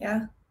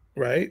 Yeah.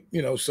 Right.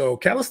 So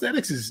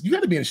calisthenics you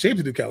got to be in shape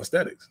to do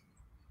calisthenics.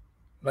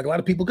 Like, a lot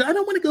of people go, I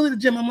don't want to go to the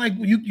gym. I'm like,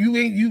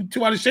 you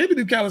too out of shape to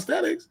do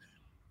calisthenics.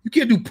 You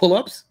can't do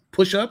pull-ups,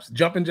 push-ups,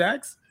 jumping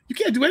jacks. You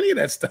can't do any of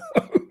that stuff.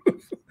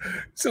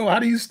 So how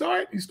do you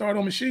start? You start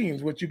on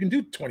machines, which you can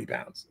do 20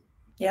 pounds.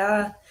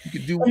 Yeah.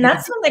 And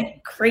that's the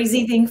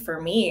crazy thing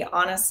for me,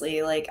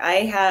 honestly. Like, I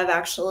have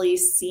actually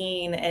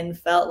seen and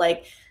felt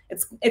like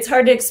it's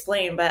hard to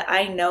explain, but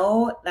I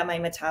know that my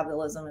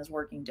metabolism is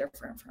working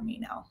different for me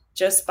now,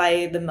 just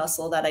by the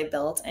muscle that I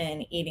built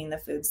and eating the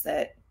foods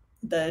that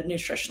the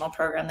nutritional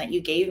program that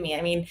you gave me.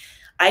 I mean,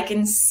 I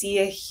can see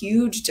a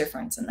huge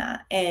difference in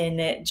that,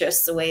 and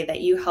just the way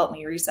that you helped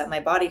me reset my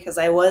body, because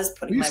I was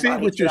putting my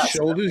body with your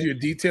shoulders. You're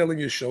detailing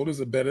your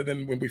shoulders are better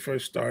than when we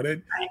first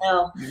started. I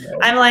know.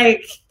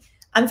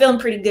 I'm feeling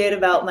pretty good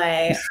about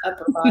my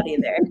upper body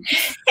there.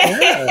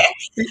 Yeah.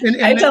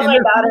 I told my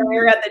daughter, we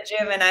were at the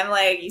gym, and I'm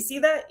like, you see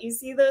that? You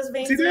see those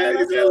veins? I've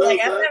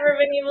never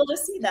been able to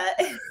see that.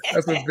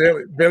 That's what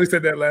Bailey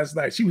said that last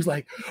night. She was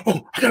like,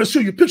 oh, I got to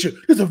show you a picture.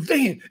 There's a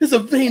vein. There's a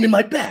vein in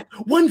my back.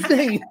 One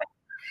vein.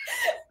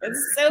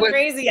 It's so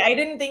crazy. I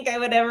didn't think I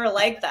would ever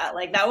like that.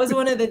 Like, that was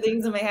one of the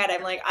things in my head.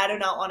 I'm like, I do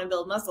not want to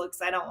build muscle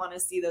because I don't want to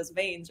see those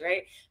veins,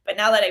 right? But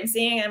now that I'm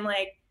seeing, I'm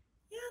like,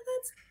 Yeah,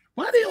 that's.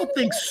 Why do you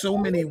think so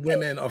many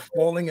women are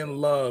falling in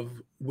love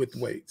with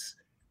weights?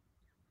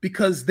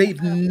 Because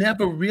they've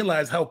never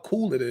realized how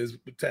cool it is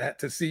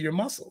to see your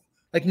muscle.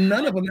 Like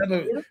none of them ever,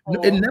 it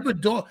Beautiful. never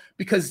dawned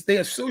because they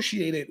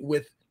associate it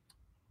with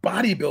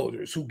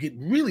bodybuilders who get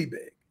really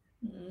big.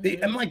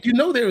 And like,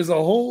 there is a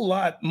whole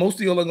lot, most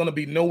of y'all are going to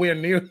be nowhere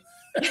near.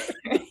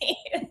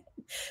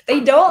 They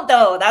don't,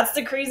 though. That's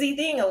the crazy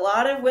thing. A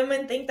lot of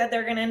women think that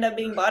they're going to end up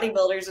being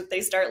bodybuilders if they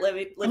start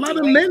lifting A lot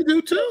of weights. men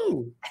do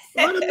too.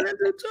 A lot of men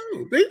do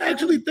too. They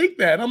actually think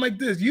that. I'm like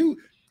this.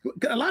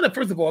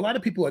 First of all, a lot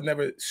of people have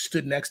never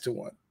stood next to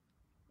one.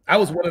 I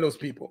was one of those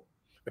people.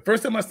 The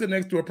first time I stood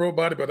next to a pro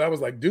bodybuilder, I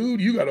was like,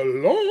 dude, you got a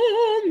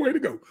long way to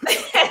go.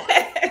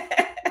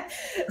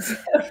 So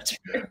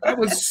true. I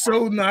was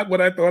so not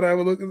what I thought I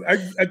would look. I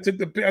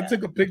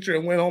took a picture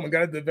and went home and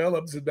got it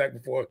developed. This is back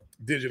before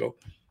digital.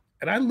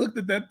 And I looked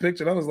at that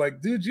picture and I was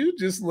like, dude, you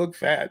just look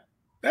fat.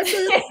 That's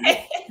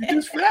it. You're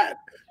just fat.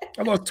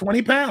 I lost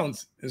 20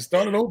 pounds and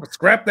started over.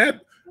 Scrap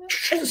that.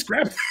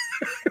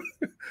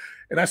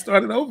 And I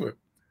started over.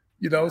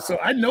 So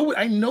I know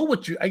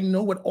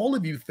what all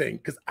of you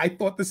think, because I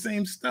thought the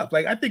same stuff.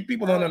 Like, I think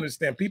people don't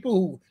understand.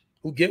 People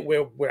who get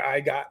where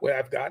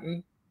I've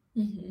gotten,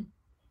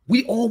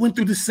 we all went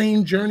through the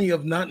same journey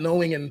of not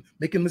knowing and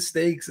making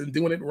mistakes and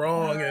doing it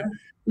wrong. And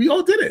we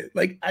all did it.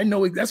 Like, I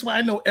know, that's why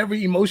I know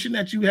every emotion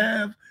that you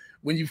have.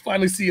 When you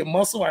finally see a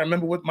muscle, I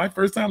remember what my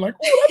first time, like,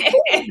 oh,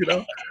 that's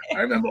cool,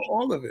 I remember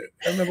all of it.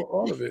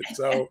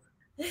 So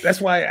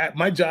that's why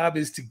my job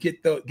is to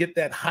get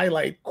that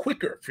highlight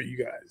quicker for you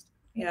guys.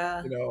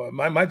 Yeah.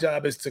 My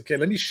job is to,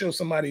 let me show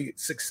somebody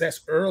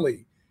success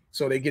early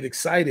so they get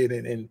excited.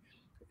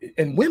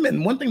 And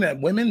women, one thing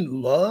that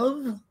women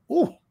love,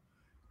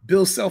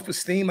 build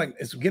self-esteem, like,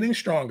 it's getting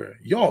stronger.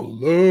 Y'all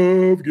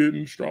love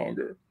getting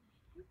stronger.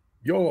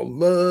 Y'all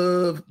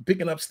love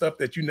picking up stuff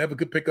that you never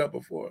could pick up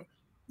before.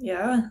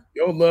 Yeah.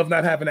 Y'all love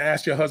not having to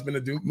ask your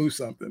husband to move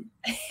something.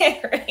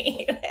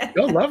 Right.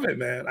 Y'all love it,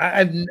 man.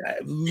 I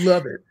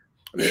love it.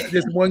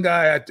 There's one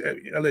guy,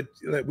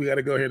 we got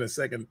to go here in a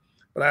second,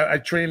 but I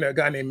trained a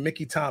guy named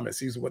Mickey Thomas.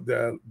 He's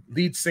the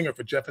lead singer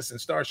for Jefferson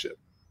Starship.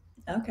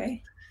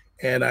 Okay.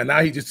 And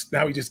now he just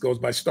goes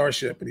by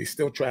Starship, and he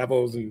still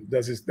travels and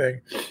does his thing.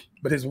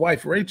 But his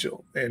wife,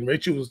 Rachel, and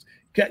Rachel was,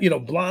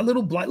 blonde,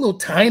 little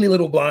tiny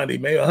little blondie,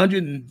 maybe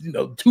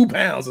 102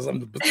 pounds or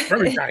something, but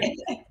very tiny,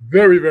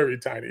 very, very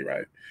tiny,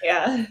 right?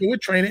 Yeah. So we're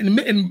training,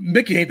 and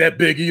Mickey ain't that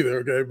big either,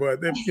 okay?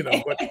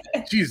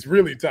 But she's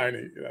really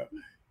tiny,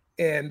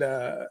 And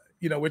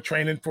we're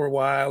training for a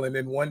while, and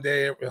then one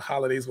day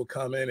holidays will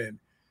come in, and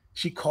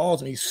she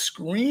calls me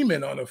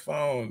screaming on the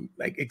phone,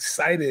 like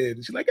excited.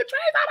 She's like, "It's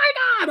Trace, oh my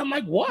God!" I'm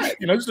like, "What?"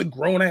 This is a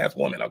grown ass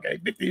woman, okay,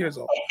 50 years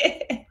old.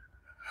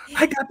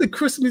 I got the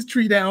Christmas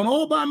tree down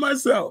all by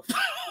myself.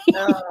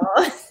 And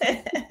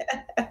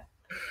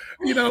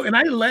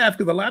I laugh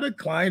because a lot of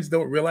clients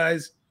don't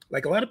realize,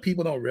 like, a lot of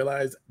people don't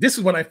realize, this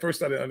is when I first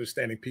started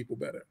understanding people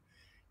better.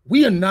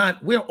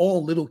 We're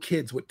all little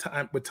kids with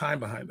time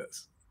behind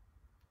us.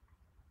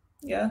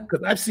 Yeah.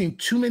 Because I've seen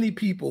too many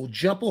people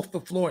jump off the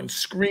floor and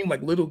scream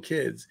like little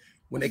kids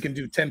when they can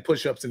do 10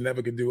 push-ups and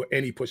never could do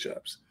any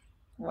push-ups.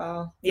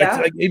 Wow. Yeah.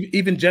 Like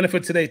even Jennifer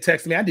today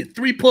texted me, I did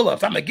 3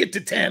 pull-ups. I'm going to get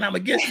to 10. I'm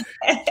going to get.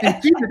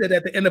 And she did it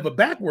at the end of a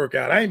back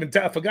workout. I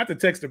forgot to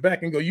text her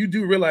back and go, you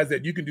do realize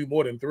that you can do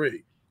more than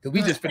 3. Because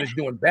we just finished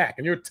doing back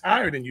and you're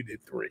tired and you did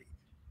 3.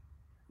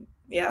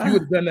 Yeah. If you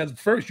would have done that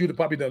first, you'd have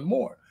probably done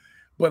more.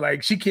 But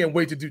like, she can't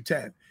wait to do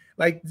 10.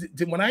 Like,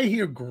 when I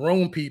hear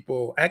grown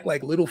people act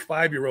like little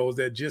 5-year-olds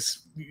that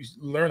just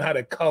learn how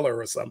to color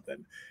or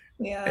something.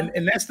 Yeah.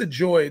 And that's the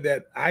joy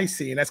that I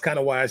see. And that's kind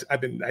of why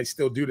I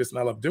still do this and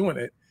I love doing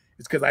it.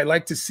 It's because I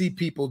like to see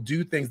people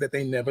do things that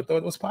they never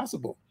thought was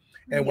possible.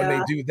 And when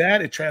they do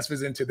that, it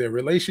transfers into their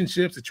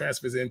relationships, it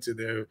transfers into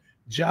their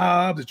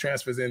jobs, it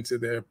transfers into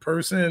their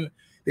person.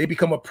 They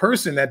become a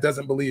person that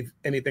doesn't believe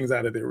anything's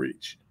out of their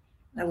reach.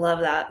 I love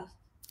that.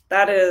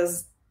 That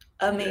is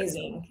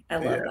amazing. I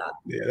love that.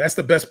 Yeah, that's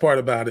the best part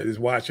about it, is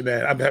watching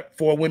that. I've had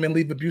 4 women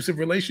leave abusive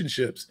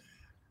relationships,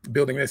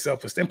 building their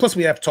self-esteem. Plus,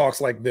 we have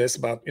talks like this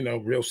about,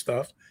 real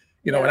stuff,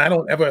 and I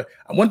don't ever,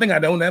 one thing I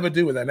don't ever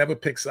do is I never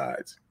pick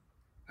sides.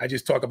 I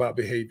just talk about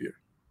behavior.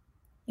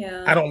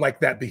 Yeah. I don't like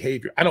that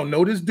behavior. I don't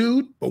know this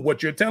dude, but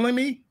what you're telling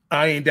me,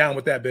 I ain't down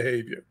with that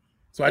behavior.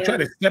 So I try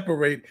to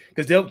separate,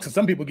 because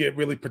some people get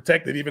really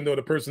protected, even though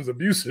the person's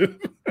abusive.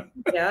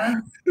 Yeah.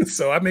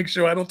 So I make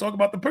sure I don't talk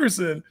about the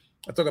person.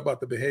 I talk about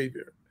the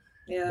behavior.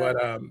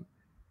 Yeah.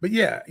 But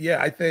yeah,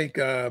 I think,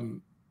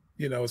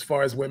 as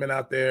far as women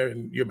out there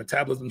and your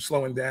metabolism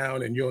slowing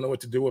down and you don't know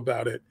what to do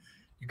about it,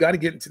 you got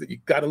to you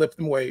got to lift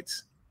them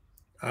weights.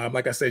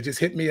 Like I said, just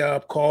hit me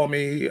up, call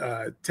me,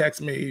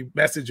 text me,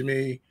 message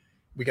me.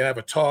 We can have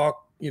a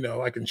talk.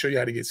 I can show you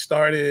how to get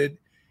started.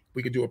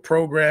 We could do a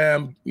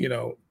program.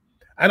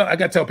 I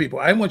got to tell people,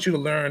 I want you to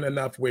learn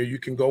enough where you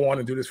can go on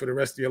and do this for the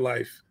rest of your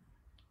life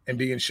and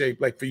be in shape.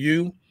 Like for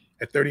you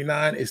at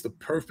 39, it's the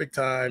perfect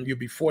time. You'll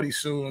be 40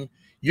 soon.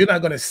 You're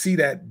not going to see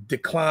that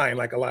decline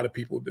like a lot of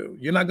people do.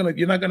 You're not going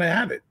to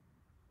have it.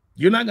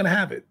 You're not going to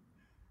have it.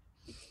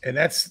 And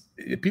that's,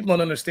 people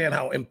don't understand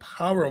how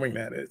empowering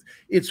that is.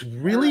 It's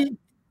really,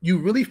 you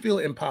really feel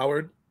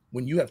empowered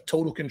when you have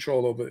total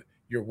control over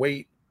your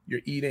weight, your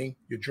eating,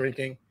 your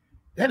drinking.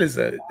 That's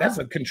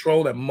a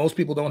control that most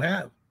people don't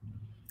have.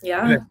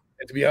 Yeah.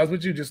 And to be honest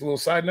with you, just a little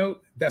side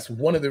note, that's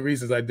one of the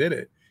reasons I did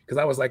it. Because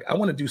I was like, I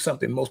want to do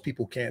something most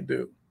people can't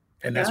do.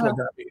 And that's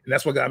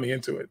what got me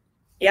into it.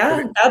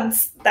 Yeah,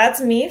 that's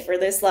me for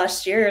this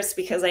last year. It's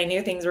because I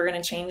knew things were going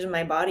to change in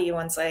my body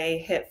once I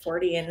hit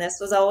 40. And this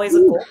was always a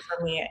goal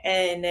for me.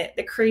 And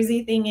the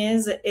crazy thing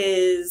is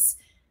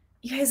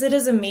you guys, it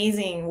is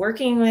amazing.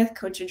 Working with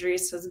Coach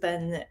Idris has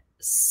been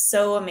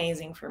so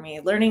amazing for me.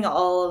 Learning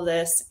all of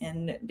this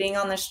and being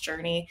on this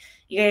journey.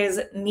 You guys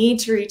need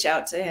to reach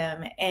out to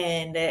him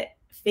and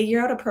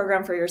figure out a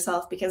program for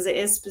yourself, because it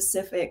is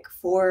specific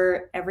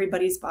for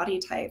everybody's body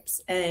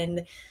types.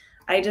 And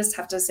I just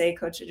have to say,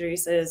 Coach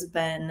Idris, it has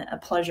been a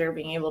pleasure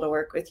being able to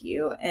work with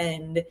you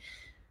and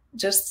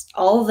just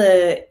all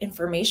the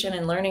information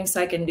and learning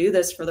so I can do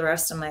this for the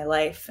rest of my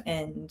life.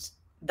 And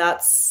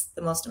that's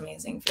the most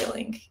amazing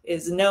feeling,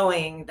 is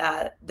knowing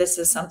that this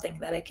is something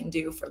that I can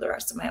do for the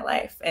rest of my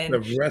life. And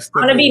I'm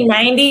going to be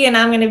 90 and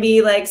I'm going to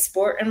be like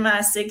sporting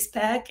my six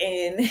pack.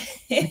 And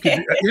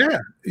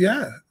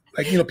yeah.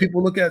 Like,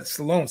 people look at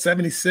Stallone,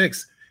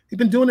 76. He's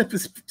been doing it for,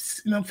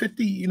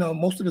 50,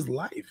 most of his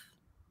life.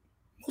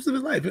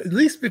 At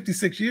least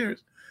 56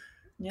 years.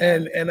 Yeah.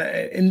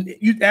 And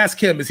you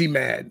ask him, is he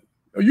mad?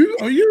 Are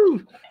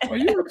you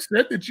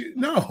upset that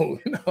no,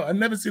 I've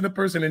never seen a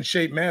person in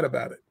shape mad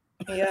about it.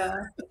 Yeah.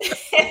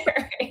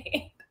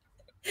 Right.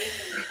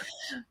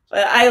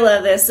 But I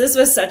love this. This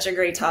was such a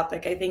great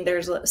topic. I think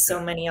there's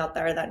so many out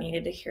there that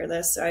needed to hear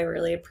this. So I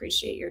really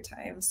appreciate your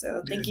time.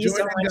 So thank you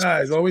so much.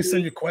 Guys, always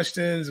send your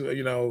questions.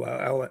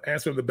 I'll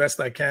answer them the best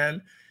I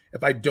can.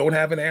 If I don't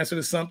have an answer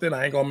to something,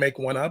 I ain't going to make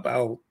one up.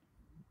 I'll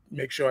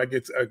make sure I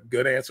get a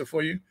good answer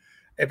for you.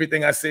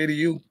 Everything I say to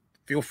you,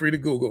 feel free to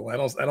Google. I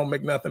don't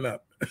make nothing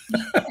up.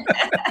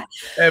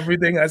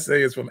 Everything I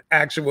say is from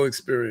actual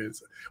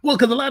experience. Well,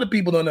 because a lot of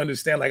people don't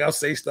understand. Like, I'll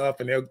say stuff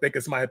and they'll think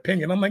it's my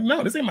opinion. I'm like,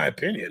 no, this ain't my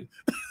opinion.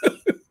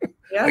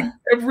 Yeah. Like,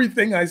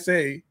 everything I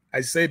say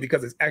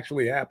because it's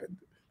actually happened.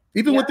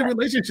 Even with the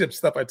relationship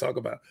stuff I talk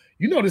about.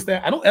 You notice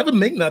that I don't ever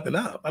make nothing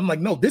up. I'm like,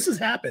 no, this has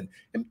happened.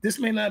 And this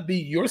may not be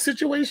your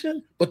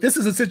situation, but this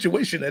is a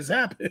situation that's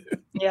happened.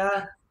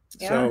 Yeah.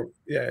 So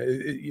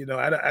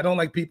I don't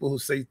like people who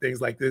say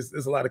things like this.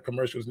 There's a lot of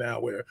commercials now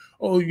where,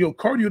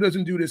 cardio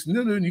doesn't do this.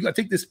 No, you got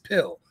to take this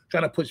pill.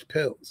 Trying to push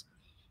pills.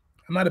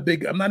 I'm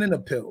not into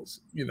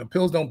pills.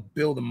 Pills don't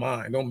build the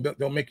mind.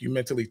 Don't make you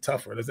mentally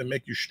tougher. It doesn't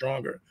make you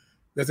stronger.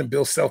 It doesn't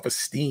build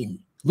self-esteem.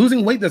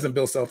 Losing weight doesn't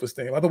build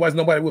self-esteem. Otherwise,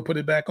 nobody would put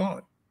it back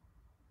on.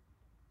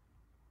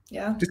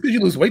 Yeah. Just because you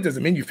lose weight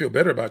doesn't mean you feel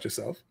better about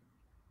yourself.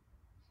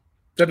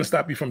 Doesn't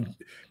stop you from.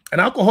 An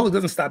alcoholic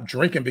doesn't stop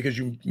drinking because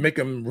you make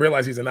him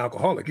realize he's an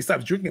alcoholic. He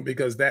stops drinking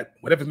because that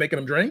whatever's making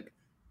him drink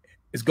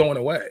is going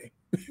away.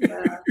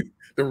 Yeah.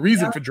 The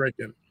reason for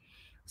drinking.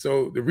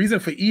 So the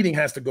reason for eating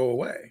has to go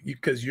away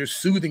because you're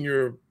soothing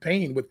your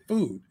pain with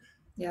food.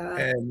 Yeah.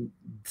 And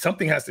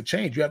something has to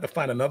change. You have to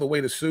find another way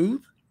to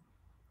soothe,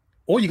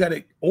 or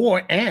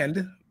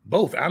and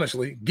both,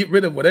 honestly, get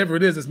rid of whatever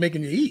it is that's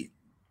making you eat.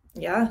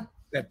 Yeah.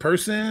 That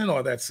person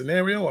or that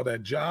scenario or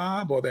that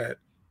job or that.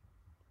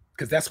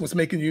 Because that's what's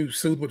making you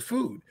soothe with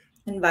food.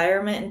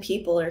 Environment and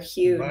people are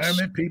huge.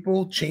 Environment,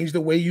 people change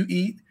the way you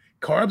eat.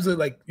 Carbs are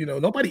like,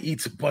 nobody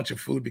eats a bunch of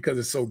food because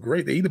it's so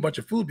great. They eat a bunch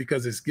of food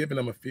because it's giving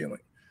them a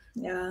feeling.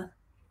 Yeah.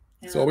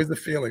 It's always the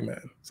feeling,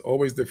 man. It's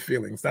always the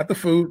feeling. It's not the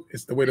food.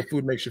 It's the way the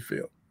food makes you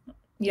feel.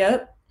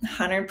 Yep.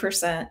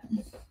 100%.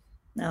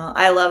 No,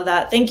 I love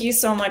that. Thank you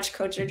so much,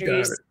 Coach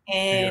Idris.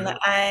 And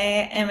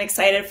I am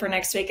excited for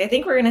next week. I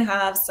think we're going to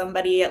have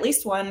somebody, at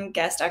least one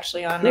guest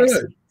actually on next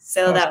week.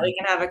 So that we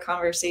can have a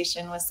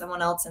conversation with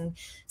someone else and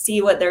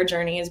see what their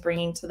journey is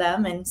bringing to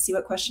them and see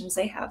what questions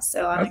they have.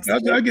 So I'm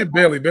excited. I get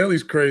Bailey.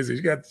 Bailey's crazy.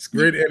 She got this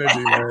great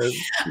energy, man.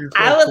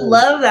 I would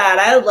love that.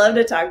 I would love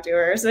to talk to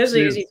her,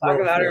 especially as you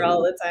talk about her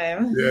all the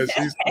time. Yeah,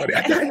 she's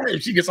funny.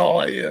 She gets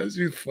all,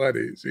 she's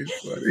funny. She's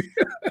funny.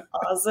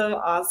 Awesome.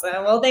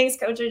 Well, thanks,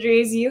 Coach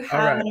Idris. You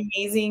have an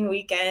amazing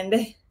weekend.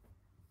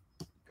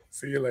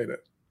 See you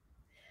later.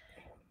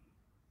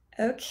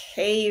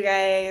 Okay, you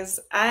guys.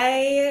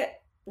 I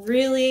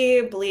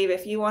really believe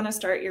if you want to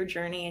start your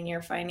journey and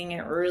you're finding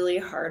it really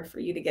hard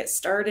for you to get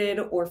started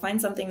or find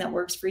something that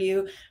works for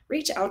you,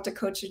 reach out to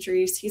Coach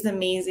Idris. He's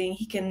amazing.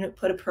 He can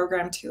put a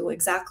program to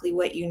exactly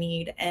what you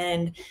need.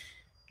 And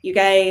you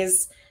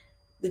guys,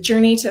 the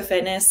journey to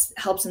fitness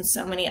helps in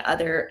so many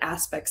other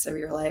aspects of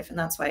your life. And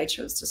that's why I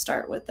chose to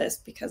start with this,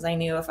 because I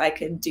knew if I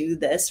could do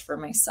this for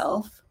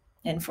myself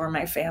and for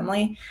my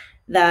family,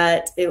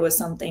 that it was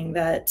something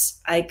that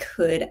I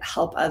could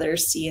help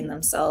others see in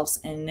themselves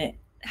and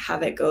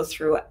have it go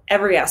through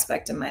every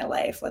aspect of my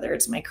life, whether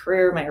it's my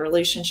career, my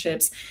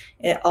relationships.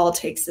 It all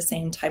takes the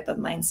same type of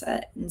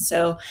mindset. And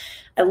so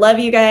I love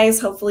you guys.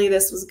 Hopefully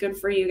this was good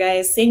for you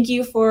guys. Thank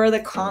you for the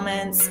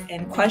comments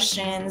and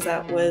questions.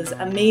 That was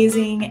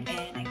amazing.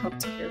 And I hope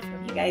to hear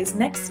from you you guys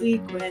next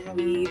week when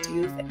we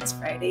do Fitness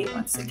Friday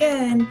once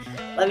again.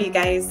 Love you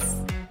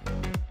guys.